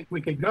people think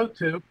we could go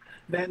to,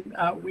 then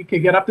we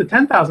could get up to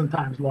 10,000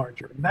 times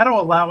larger. And that'll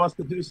allow us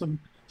to do some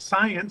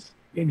science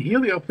in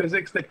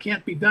heliophysics that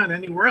can't be done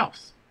anywhere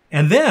else.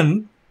 And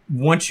then,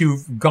 once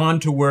you've gone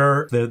to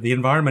where the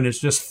environment is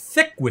just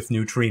thick with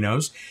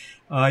neutrinos,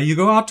 you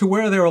go out to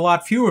where there are a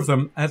lot fewer of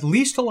them, at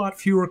least a lot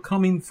fewer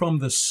coming from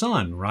the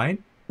sun,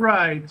 right?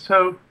 Right.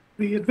 So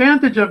the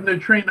advantage of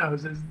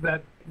neutrinos is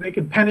that they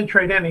can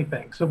penetrate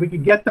anything. So we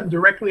can get them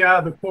directly out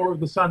of the core of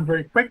the sun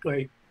very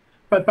quickly.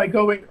 But by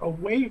going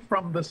away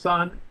from the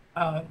sun,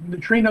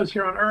 neutrinos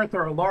here on Earth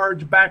are a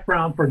large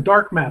background for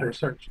dark matter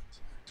searches.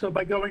 So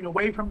by going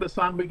away from the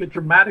sun, we could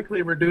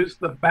dramatically reduce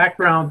the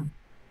background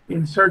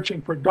in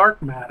searching for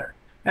dark matter.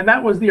 And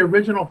that was the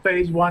original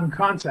phase 1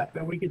 concept,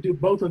 that we could do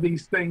both of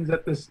these things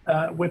at this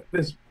with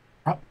this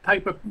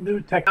type of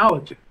new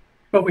technology.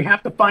 But we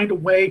have to find a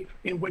way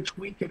in which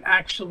we could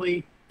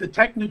actually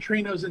detect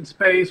neutrinos in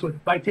space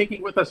by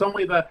taking with us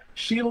only the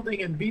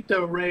shielding and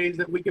Vito rays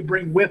that we could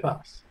bring with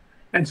us.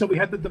 And so we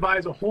had to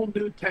devise a whole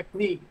new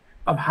technique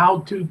of how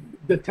to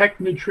detect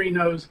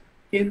neutrinos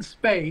in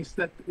space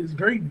that is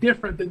very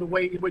different than the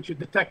way in which you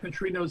detect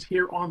neutrinos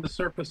here on the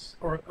surface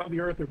of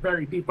the Earth or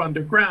very deep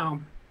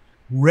underground.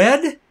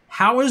 Red,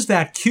 how is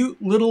that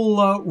cute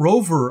little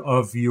rover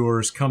of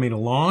yours coming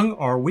along?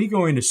 Are we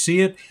going to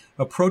see it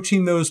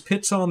approaching those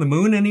pits on the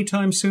moon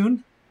anytime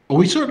soon? Well,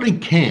 we certainly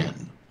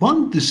can.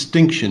 One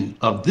distinction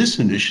of this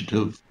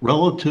initiative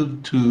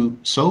relative to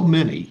so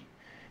many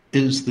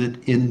is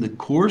that in the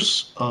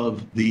course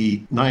of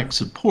the NIAC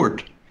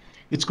support,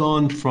 it's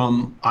gone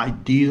from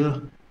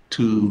idea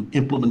to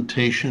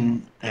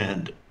implementation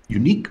and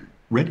unique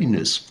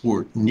readiness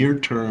for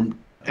near-term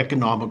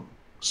economic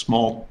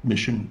small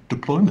mission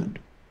deployment.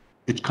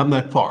 It's come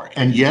that far.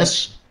 And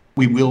yes,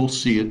 we will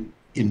see it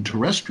in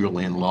terrestrial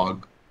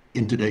analog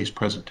in today's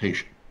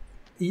presentation.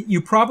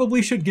 You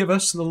probably should give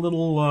us the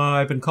little,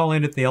 I've been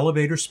calling it the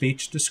elevator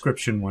speech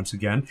description once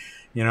again.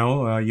 You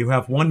know, you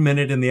have 1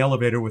 minute in the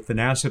elevator with the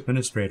NASA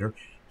administrator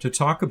to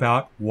talk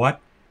about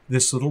what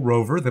this little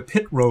rover, the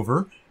PIT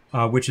rover,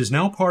 which is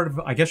now part of,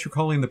 I guess you're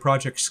calling the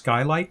Project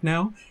Skylight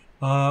now,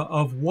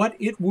 of what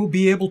it will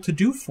be able to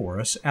do for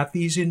us at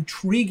these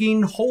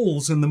intriguing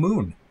holes in the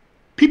moon.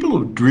 People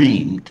have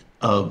dreamed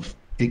of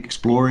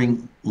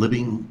exploring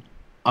living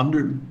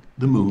under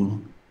the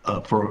moon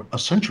for a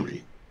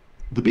century.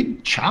 The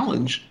big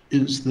challenge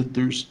is that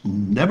there's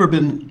never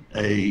been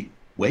a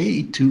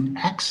way to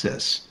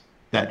access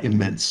that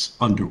immense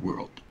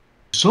underworld.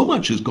 So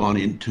much has gone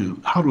into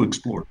how to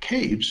explore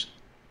caves.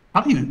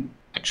 How do you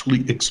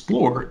actually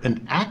explore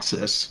an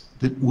access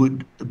that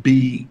would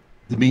be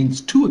the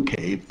means to a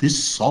cave?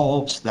 This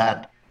solves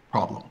that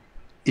problem.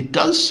 It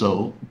does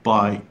so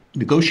by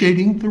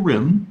negotiating the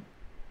rim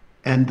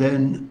and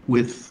then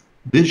with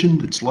vision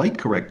that's light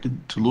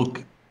corrected to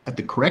look at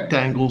the correct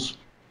angles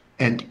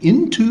and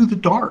into the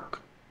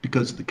dark,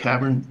 because the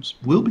caverns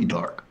will be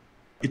dark.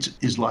 It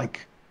is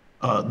like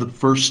the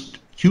first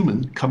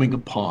human coming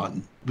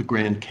upon the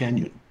Grand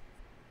Canyon.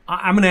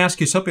 I'm going to ask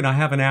you something I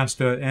haven't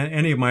asked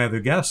any of my other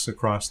guests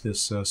across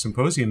this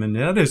symposium, and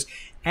that is,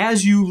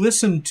 as you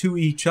listen to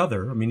each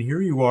other, I mean,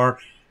 here you are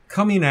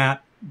coming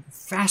at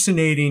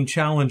fascinating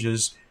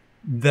challenges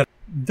that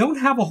don't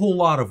have a whole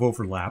lot of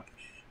overlap.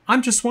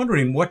 I'm just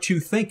wondering what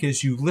you think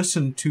as you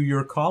listen to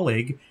your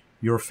colleague,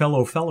 your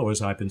fellow, as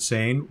I've been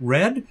saying.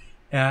 Red,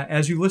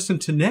 as you listen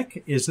to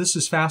Nick, is this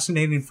as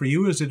fascinating for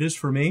you as it is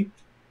for me?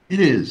 It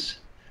is.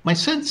 My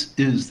sense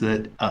is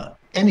that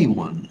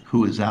anyone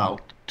who is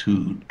out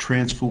to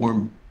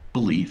transform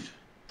belief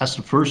has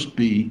to first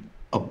be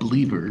a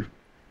believer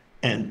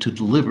and to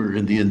deliver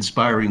in the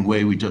inspiring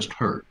way we just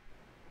heard.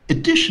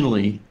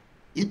 Additionally,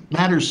 it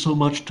matters so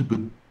much to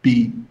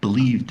be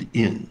believed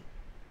in.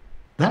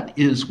 That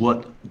is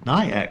what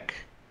NIAC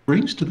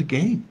brings to the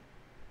game.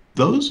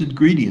 Those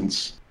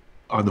ingredients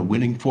are the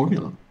winning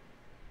formula.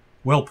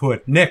 Well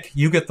put. Nick,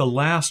 you get the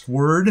last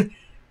word.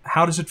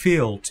 How does it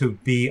feel to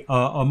be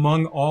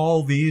among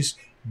all these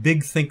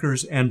big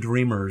thinkers and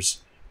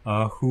dreamers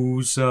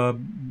whose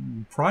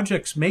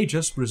projects may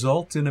just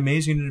result in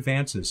amazing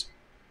advances?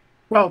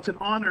 Well, it's an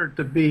honor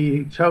to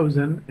be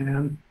chosen,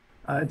 and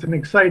it's an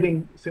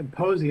exciting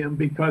symposium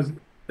because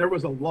there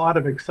was a lot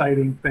of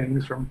exciting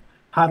things, from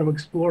how to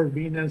explore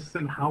Venus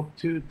and how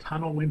to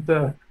tunnel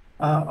into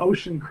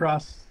ocean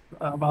crusts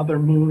of other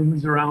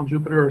moons around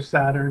Jupiter or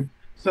Saturn.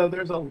 So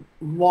there's a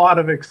lot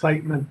of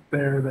excitement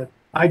there that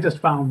I just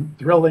found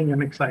thrilling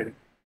and exciting.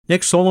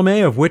 Nick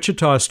Solomay of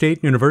Wichita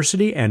State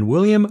University and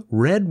William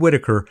Red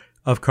Whitaker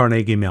of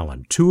Carnegie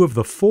Mellon, 2 of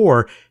the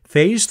 4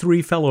 Phase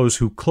 3 fellows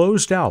who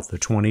closed out the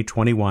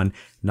 2021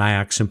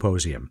 NIAC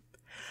Symposium.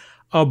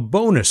 A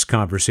bonus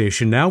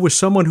conversation now with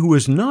someone who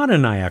is not a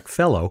NIAC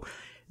fellow.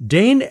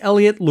 Dane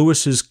Elliott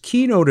Lewis's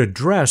keynote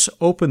address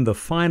opened the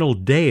final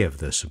day of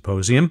the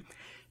symposium.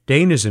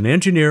 Dane is an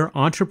engineer,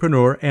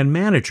 entrepreneur, and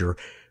manager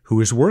who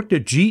has worked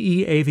at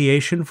GE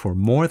Aviation for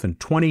more than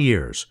 20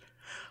 years.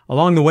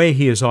 Along the way,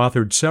 he has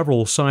authored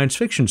several science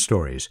fiction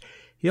stories.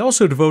 He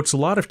also devotes a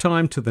lot of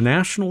time to the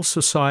National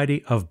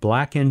Society of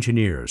Black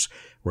Engineers,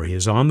 where he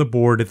is on the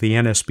board of the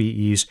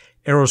NSBE's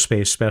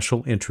Aerospace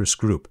Special Interest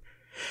Group.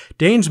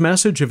 Dane's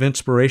message of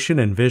inspiration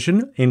and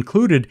vision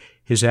included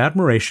his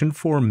admiration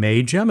for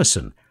Mae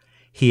Jemison.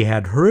 He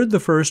had heard the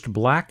first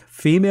black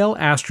female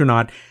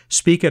astronaut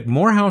speak at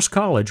Morehouse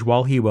College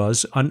while he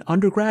was an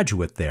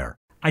undergraduate there.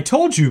 I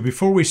told you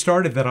before we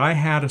started that I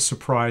had a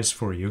surprise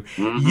for you.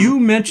 Mm-hmm. You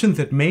mentioned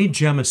that Mae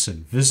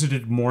Jemison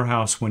visited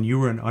Morehouse when you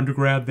were an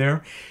undergrad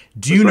there.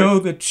 Do you know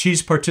that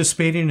she's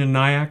participating in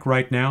NIAC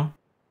right now?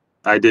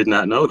 I did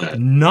not know that.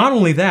 Not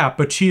only that,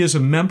 but she is a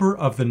member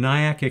of the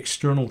NIAC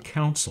External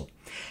Council.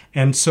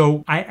 And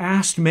so I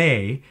asked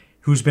Mae,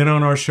 who's been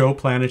on our show,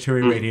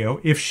 Planetary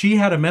Radio, if she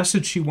had a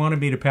message she wanted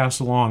me to pass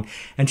along.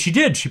 And she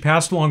did. She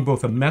passed along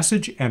both a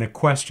message and a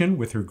question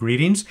with her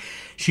greetings.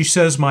 She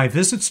says, "My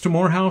visits to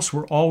Morehouse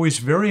were always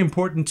very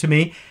important to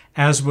me,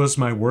 as was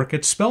my work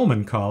at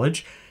Spelman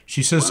College."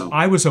 She says, "Wow.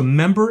 I was a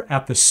member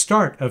at the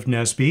start of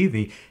NSBE,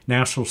 the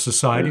National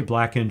Society of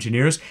Black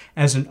Engineers,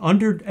 as an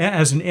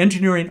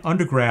engineering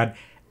undergrad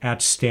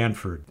at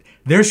Stanford."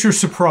 There's your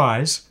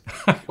surprise.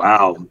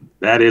 Wow,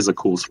 that is a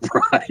cool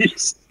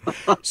surprise.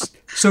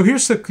 So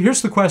here's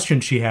the question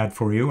she had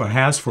for you, or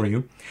has for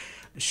you.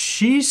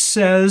 She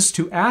says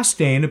to ask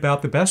Dane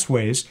about the best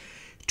ways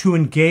to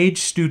engage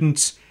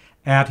students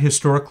at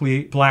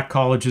historically black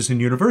colleges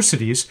and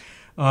universities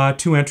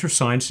to enter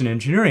science and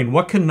engineering.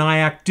 What can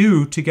NIAC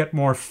do to get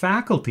more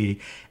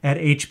faculty at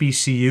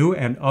HBCU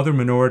and other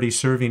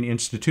minority-serving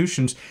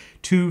institutions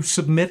to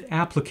submit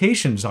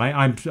applications?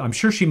 I'm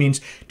sure she means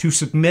to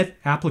submit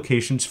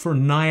applications for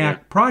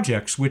NIAC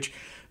projects,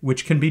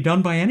 which can be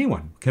done by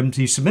anyone, can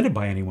be submitted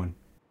by anyone.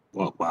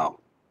 Well, wow,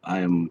 I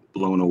am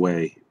blown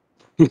away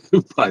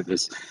by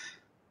this.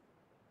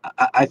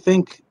 I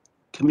think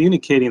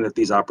communicating that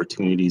these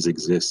opportunities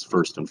exist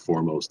first and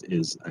foremost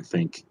is, I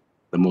think,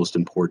 the most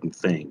important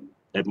thing.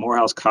 At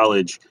Morehouse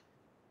College,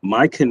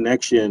 my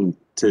connection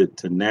to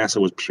NASA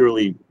was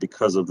purely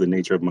because of the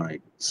nature of my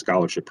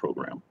scholarship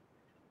program.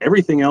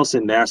 Everything else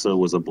in NASA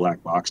was a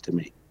black box to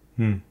me.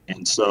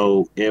 And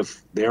so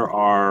if there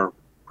are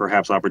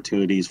perhaps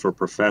opportunities for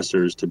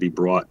professors to be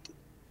brought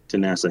to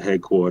NASA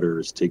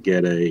headquarters to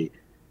get a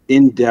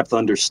in-depth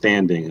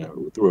understanding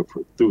through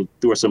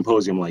a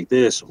symposium like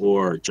this,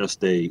 or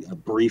just a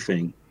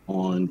briefing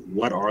on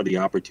what are the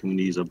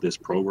opportunities of this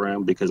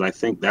program, because I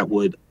think that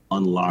would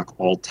unlock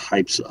all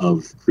types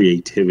of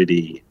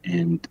creativity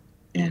and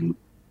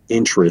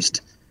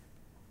interest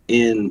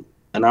in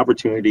an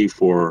opportunity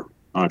for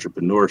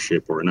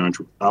entrepreneurship, or an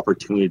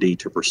opportunity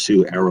to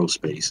pursue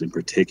aerospace in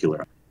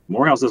particular.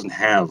 Morehouse doesn't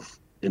have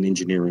an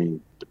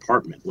engineering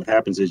department. What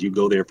happens is you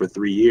go there for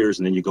 3 years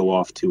and then you go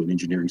off to an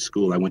engineering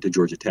school. I went to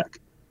Georgia Tech.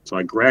 So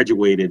I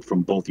graduated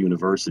from both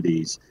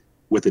universities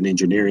with an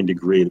engineering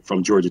degree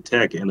from Georgia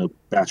Tech and a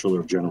Bachelor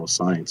of General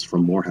Science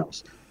from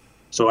Morehouse.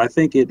 So I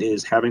think it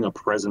is having a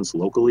presence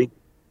locally,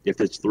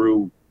 if it's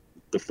through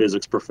the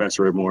physics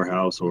professor at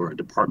Morehouse or a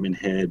department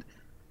head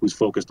who's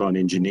focused on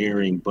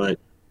engineering, but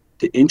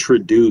to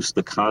introduce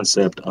the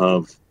concept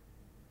of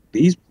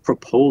these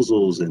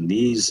proposals and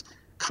these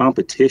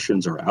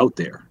competitions are out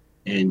there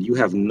and you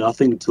have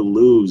nothing to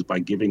lose by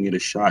giving it a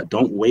shot.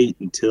 Don't wait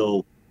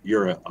until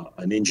you're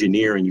an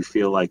engineer and you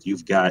feel like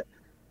you've got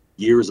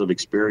years of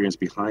experience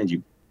behind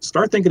you.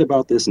 Start thinking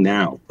about this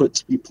now.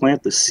 You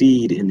plant the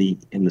seed in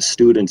the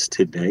students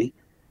today.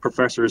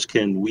 Professors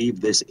can weave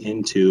this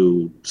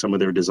into some of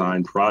their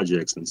design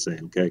projects and say,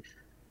 okay,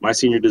 my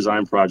senior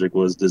design project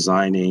was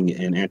designing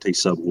an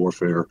anti-sub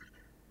warfare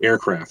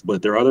aircraft,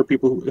 but there are other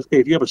people who,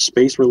 if you have a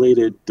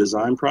space-related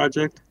design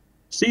project,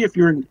 see if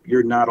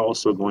you're not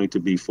also going to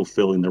be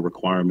fulfilling the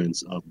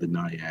requirements of the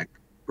NIAC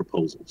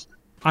proposals.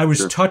 I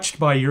was touched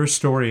by your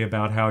story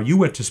about how you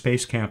went to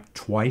space camp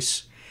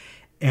twice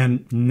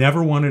and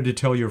never wanted to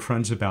tell your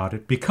friends about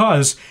it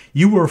because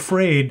you were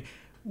afraid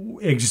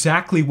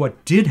exactly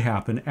what did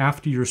happen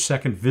after your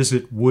second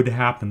visit would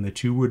happen,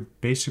 that you would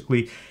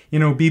basically,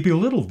 be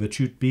belittled, that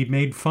you'd be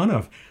made fun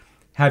of.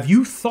 Have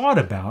you thought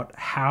about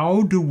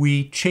how do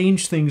we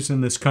change things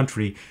in this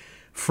country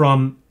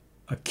from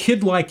a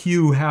kid like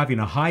you having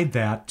to hide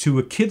that to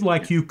a kid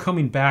like you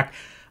coming back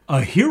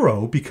a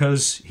hero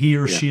because he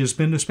or she has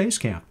been to space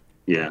camp?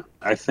 Yeah,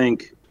 I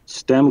think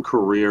STEM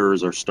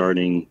careers are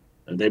starting,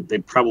 they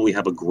probably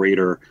have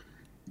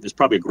there's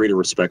probably a greater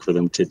respect for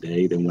them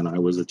today than when I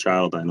was a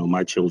child. I know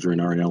my children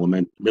are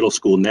in middle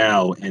school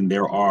now, and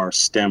there are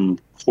STEM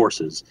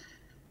courses.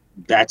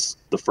 That's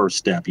the first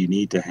step. You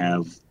need to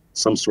have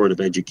some sort of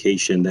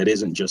education that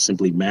isn't just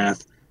simply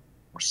math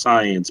or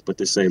science, but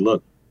to say,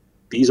 look,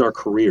 these are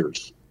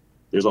careers.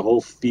 There's a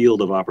whole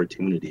field of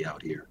opportunity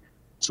out here.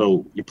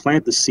 So you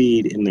plant the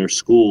seed in their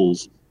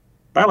schools.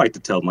 What I like to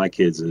tell my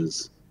kids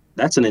is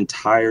that's an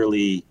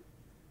entirely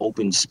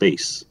open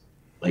space,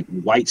 like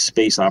white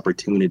space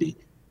opportunity.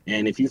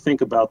 And if you think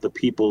about the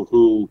people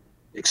who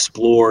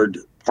explored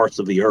parts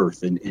of the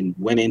earth and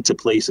went into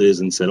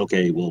places and said,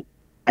 okay, well,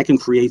 I can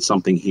create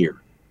something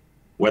here,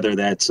 whether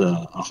that's a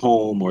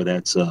home or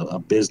that's a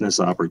business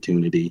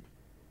opportunity,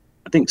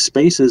 I think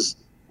space is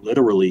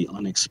literally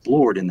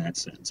unexplored in that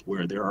sense,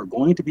 where there are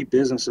going to be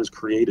businesses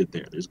created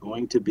there. There's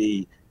going to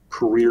be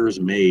careers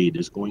made.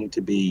 There's going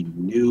to be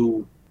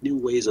new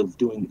ways of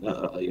doing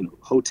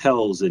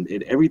hotels and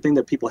everything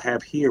that people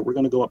have here. We're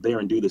going to go up there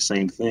and do the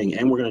same thing,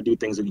 and we're going to do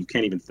things that you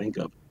can't even think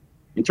of.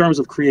 In terms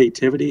of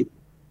creativity,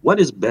 what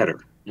is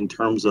better in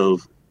terms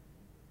of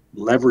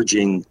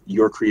leveraging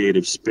your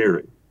creative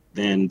spirit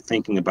than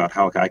thinking about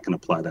how I can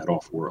apply that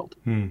off-world?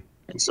 And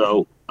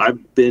so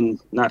I've been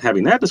not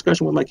having that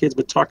discussion with my kids,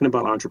 but talking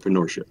about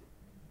entrepreneurship.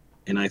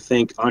 And I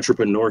think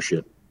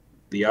entrepreneurship,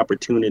 the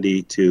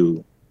opportunity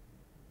to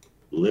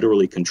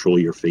literally control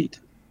your fate,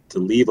 to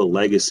leave a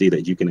legacy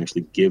that you can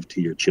actually give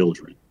to your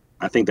children,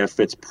 I think that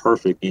fits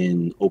perfect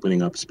in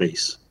opening up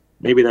space.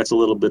 Maybe that's a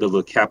little bit of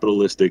a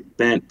capitalistic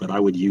bent, but I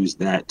would use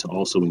that to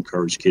also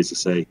encourage kids to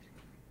say,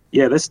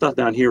 yeah, this stuff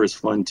down here is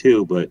fun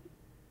too, but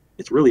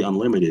it's really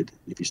unlimited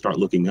if you start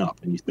looking up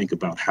and you think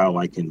about how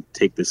I can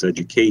take this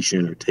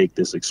education or take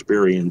this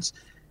experience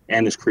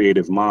and this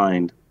creative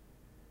mind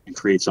and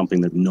create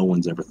something that no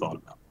one's ever thought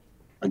about.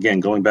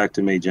 Again, going back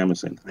to Mae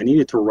Jemison, I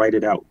needed to write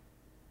it out.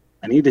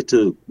 I needed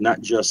to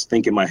not just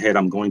think in my head,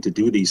 I'm going to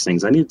do these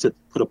things. I needed to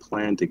put a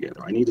plan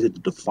together. I needed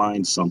to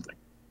define something.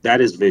 That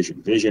is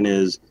vision. Vision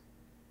is,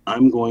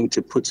 I'm going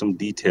to put some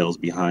details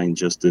behind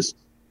just this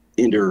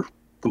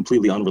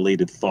completely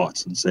unrelated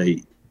thoughts and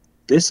say,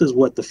 this is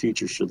what the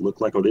future should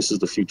look like, or this is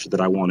the future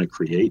that I want to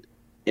create.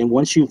 And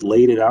once you've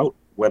laid it out,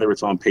 whether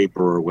it's on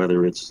paper or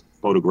whether it's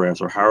photographs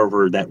or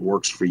however that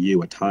works for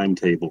you, a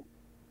timetable,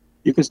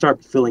 you can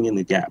start filling in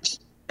the gaps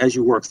as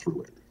you work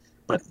through it.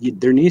 But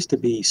there needs to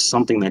be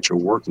something that you're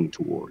working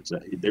towards.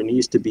 There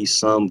needs to be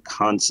some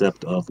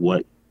concept of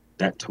what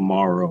that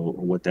tomorrow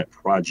or what that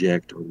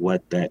project or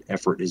what that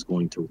effort is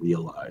going to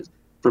realize.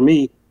 For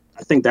me,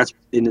 I think that's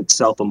in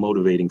itself a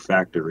motivating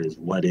factor, is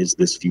what is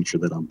this future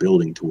that I'm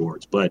building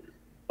towards. But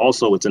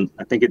also I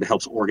think it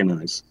helps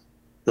organize,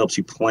 it helps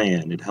you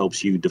plan, it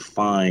helps you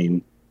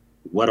define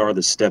what are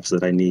the steps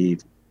that I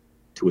need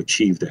to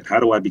achieve that. How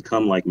do I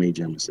become like Mae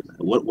Jemison?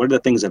 What are the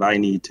things that I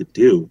need to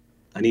do?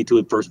 I need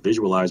to first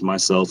visualize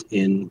myself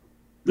in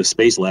the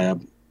Space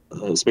Lab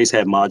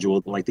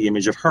module, like the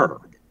image of her.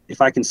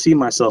 If I can see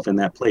myself in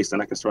that place,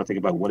 then I can start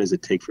thinking about what does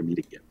it take for me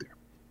to get there.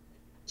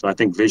 So I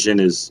think vision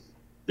is,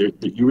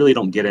 you really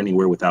don't get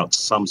anywhere without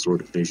some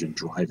sort of vision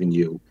driving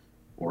you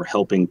or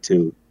helping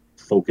to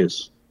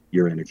focus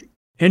your energy.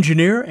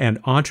 Engineer and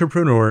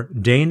entrepreneur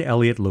Dane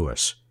Elliott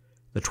Lewis.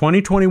 The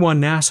 2021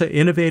 NASA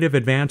Innovative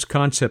Advanced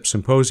Concept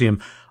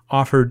Symposium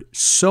offered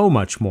so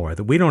much more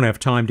that we don't have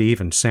time to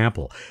even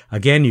sample.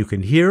 Again, you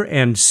can hear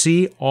and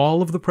see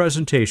all of the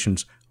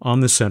presentations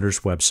on the center's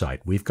website.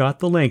 We've got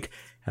the link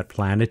at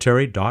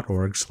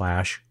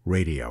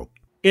planetary.org/radio.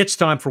 It's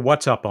time for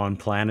What's Up on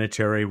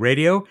Planetary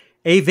Radio,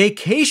 a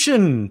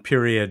vacation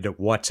period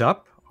What's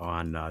Up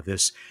on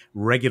this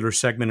regular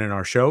segment in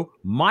our show.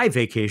 My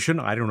vacation,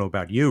 I don't know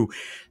about you.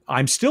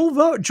 I'm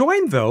still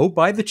joined, though,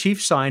 by the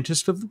chief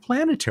scientist of the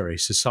Planetary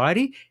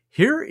Society.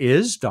 Here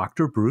is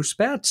Dr. Bruce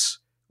Betts.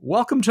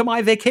 Welcome to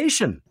my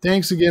vacation.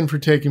 Thanks again for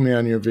taking me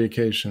on your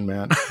vacation,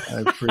 Matt.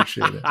 I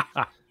appreciate it.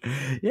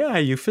 Yeah,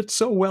 you fit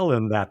so well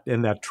in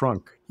that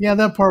trunk. Yeah,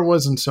 that part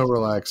wasn't so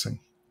relaxing.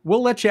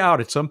 We'll let you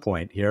out at some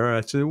point here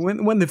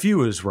when the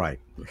view is right.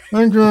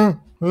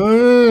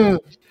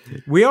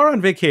 We are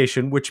on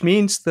vacation, which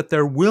means that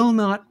there will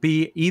not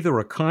be either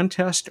a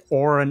contest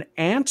or an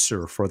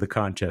answer for the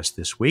contest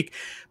this week,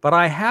 but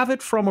I have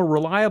it from a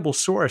reliable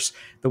source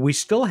that we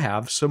still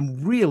have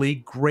some really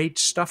great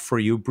stuff for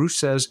you. Bruce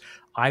says,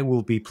 I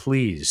will be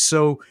pleased.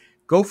 So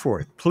go for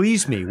it.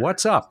 Please me.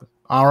 What's up?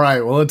 All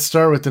right. Well, let's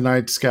start with the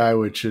night sky,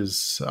 which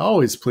is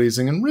always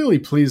pleasing and really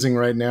pleasing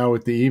right now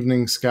with the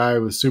evening sky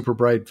with super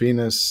bright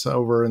Venus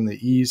over in the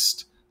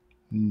east.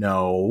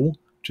 No,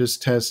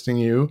 just testing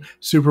you.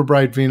 Super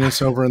bright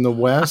Venus over in the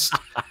west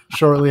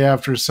shortly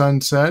after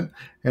sunset,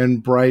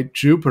 and bright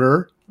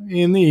Jupiter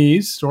in the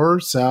east or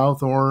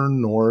south or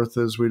north,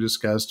 as we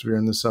discussed, if you're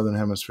in the southern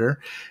hemisphere,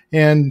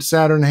 and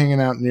Saturn hanging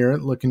out near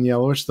it, looking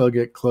yellowish. They'll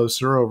get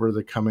closer over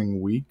the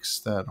coming weeks,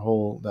 that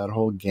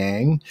whole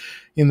gang.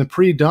 In the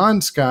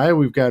pre-dawn sky,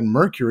 we've got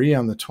Mercury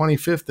on the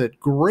 25th at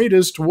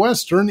greatest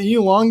western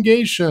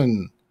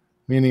elongation,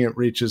 meaning it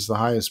reaches the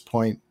highest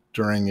point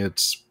during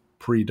its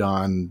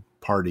pre-dawn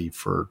party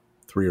for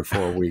 3 or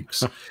 4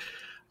 weeks.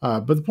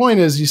 But the point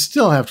is, you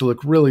still have to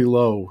look really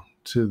low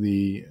to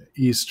the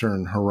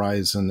eastern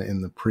horizon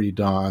in the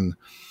pre-dawn.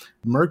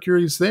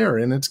 Mercury's there,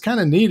 and it's kind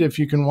of neat if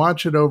you can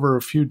watch it over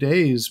a few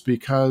days,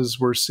 because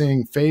we're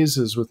seeing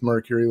phases with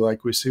Mercury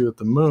like we see with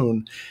the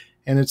moon,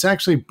 and it's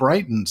actually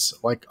brightens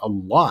like a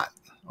lot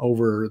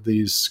over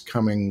these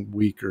coming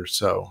week or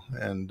so.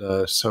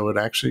 And so it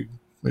actually,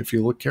 if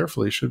you look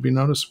carefully, should be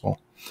noticeable.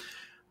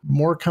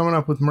 More coming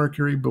up with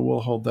Mercury, but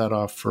we'll hold that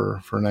off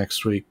for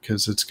next week,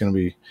 because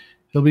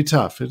it'll be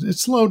tough.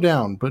 It's slow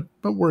down, but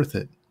worth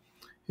it.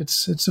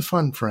 It's a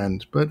fun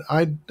friend, but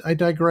I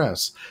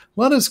digress.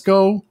 Let us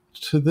go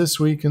to this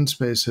week in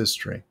space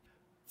history.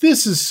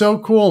 This is so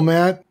cool,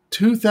 Matt.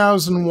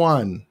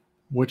 2001,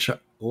 which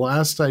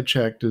last I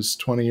checked, is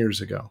 20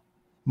 years ago.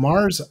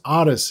 Mars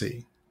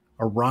Odyssey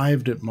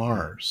arrived at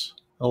Mars.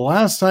 The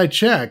last I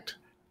checked,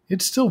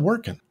 it's still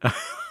working.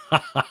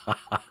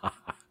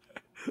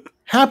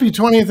 Happy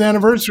 20th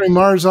anniversary,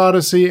 Mars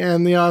Odyssey,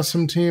 and the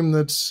awesome team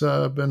that's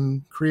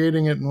been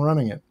creating it and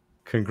running it.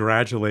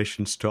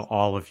 Congratulations to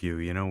all of you.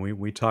 You know,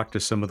 we talk to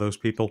some of those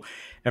people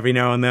every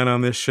now and then on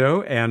this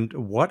show, and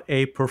what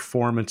a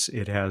performance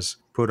it has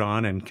put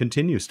on and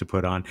continues to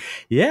put on.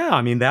 Yeah,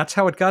 I mean, that's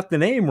how it got the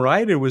name,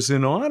 right? It was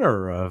in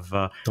honor of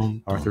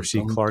Arthur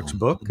C. Clarke's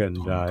book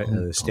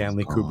and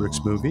Stanley Kubrick's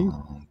movie.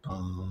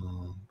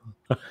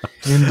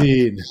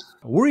 Indeed.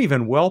 We're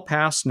even well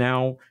past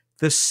now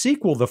the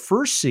sequel, the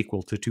first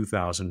sequel to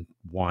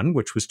 2001,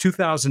 which was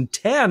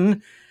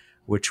 2010,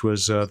 which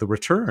was the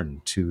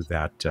return to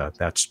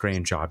that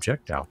strange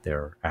object out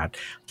there at,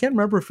 I can't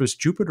remember if it was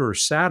Jupiter or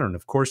Saturn.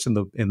 Of course, in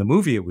the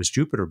movie it was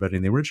Jupiter, but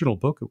in the original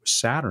book it was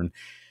Saturn.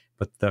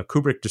 But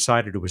Kubrick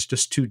decided it was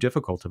just too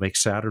difficult to make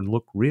Saturn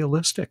look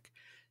realistic.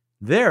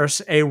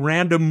 There's a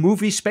random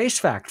movie space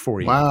fact for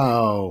you.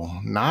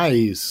 Wow,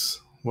 nice.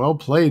 Well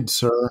played,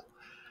 sir.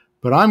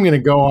 But I'm going to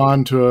go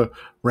on to a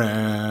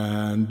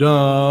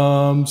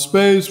random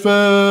space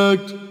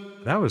fact.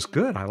 That was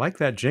good. I like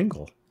that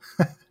jingle.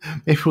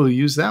 Maybe we'll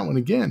use that one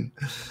again.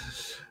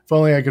 If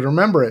only I could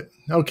remember it.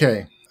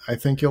 Okay, I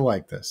think you'll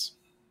like this.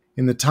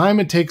 In the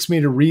time it takes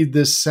me to read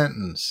this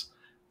sentence,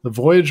 the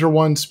Voyager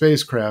 1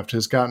 spacecraft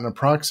has gotten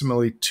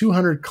approximately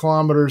 200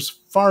 kilometers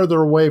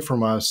farther away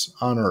from us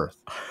on Earth.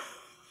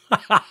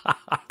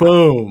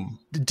 Boom.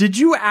 Did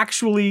you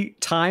actually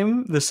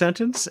time the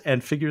sentence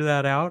and figure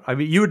that out? I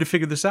mean, you had to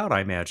figure this out,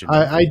 I imagine.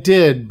 I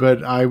did,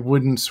 but I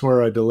wouldn't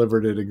swear I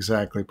delivered it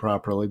exactly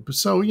properly.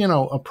 So,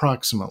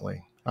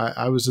 approximately.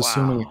 I was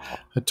assuming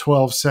a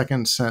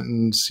 12-second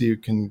sentence. You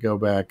can go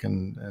back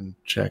and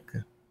check.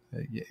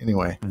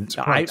 Anyway,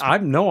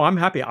 I'm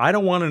happy. I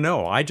don't want to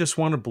know. I just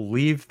want to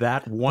believe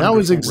that one. That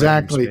was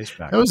exactly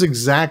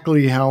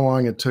how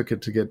long it took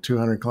it to get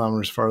 200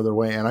 kilometers farther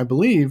away. And I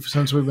believe,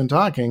 since we've been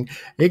talking,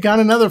 it got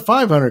another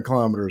 500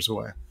 kilometers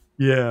away.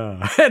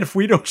 Yeah. And if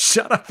we don't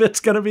shut up, it's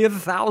going to be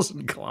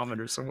 1,000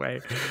 kilometers away.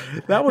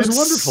 That was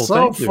wonderful. So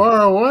Thank you.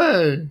 Far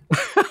away.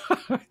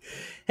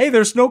 Hey,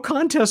 there's no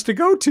contest to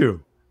go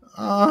to.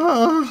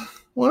 What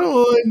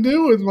will I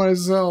do with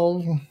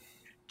myself?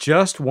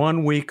 Just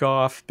 1 week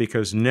off,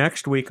 because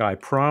next week I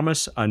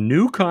promise a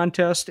new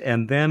contest,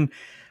 and then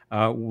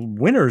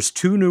winners,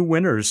 2 new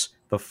winners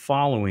the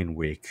following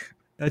week.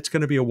 It's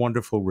going to be a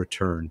wonderful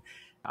return.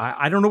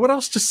 I don't know what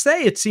else to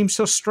say. It seems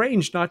so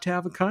strange not to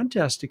have a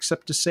contest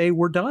except to say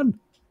we're done.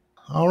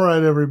 All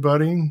right,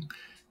 everybody.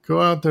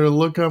 Go out there,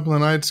 look up in the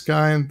night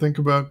sky, and think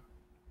about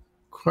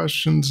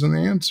questions and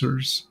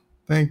answers.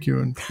 Thank you,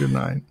 and good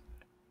night.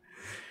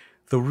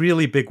 The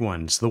really big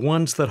ones, the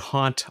ones that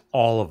haunt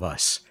all of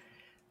us.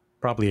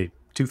 Probably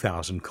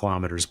 2,000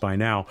 kilometers by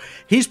now.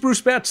 He's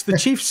Bruce Betts, the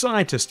chief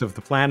scientist of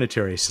the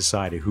Planetary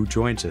Society, who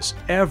joins us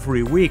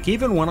every week,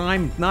 even when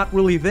I'm not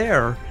really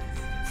there,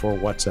 for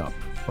What's Up.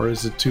 Or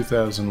is it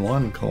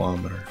 2001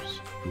 kilometers?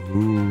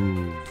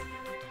 Ooh.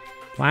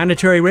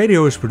 Planetary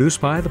Radio is produced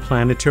by the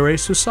Planetary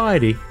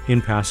Society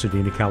in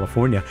Pasadena,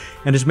 California,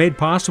 and is made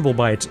possible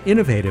by its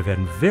innovative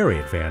and very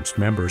advanced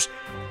members.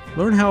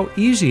 Learn how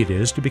easy it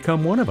is to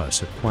become one of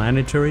us at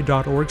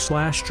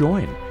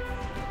planetary.org/join.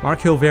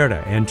 Mark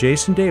Hilverda and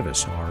Jason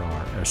Davis are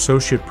our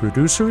associate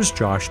producers.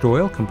 Josh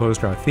Doyle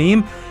composed our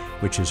theme,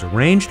 which is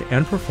arranged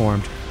and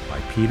performed by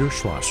Peter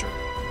Schlosser.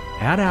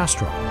 Ad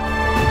Astra.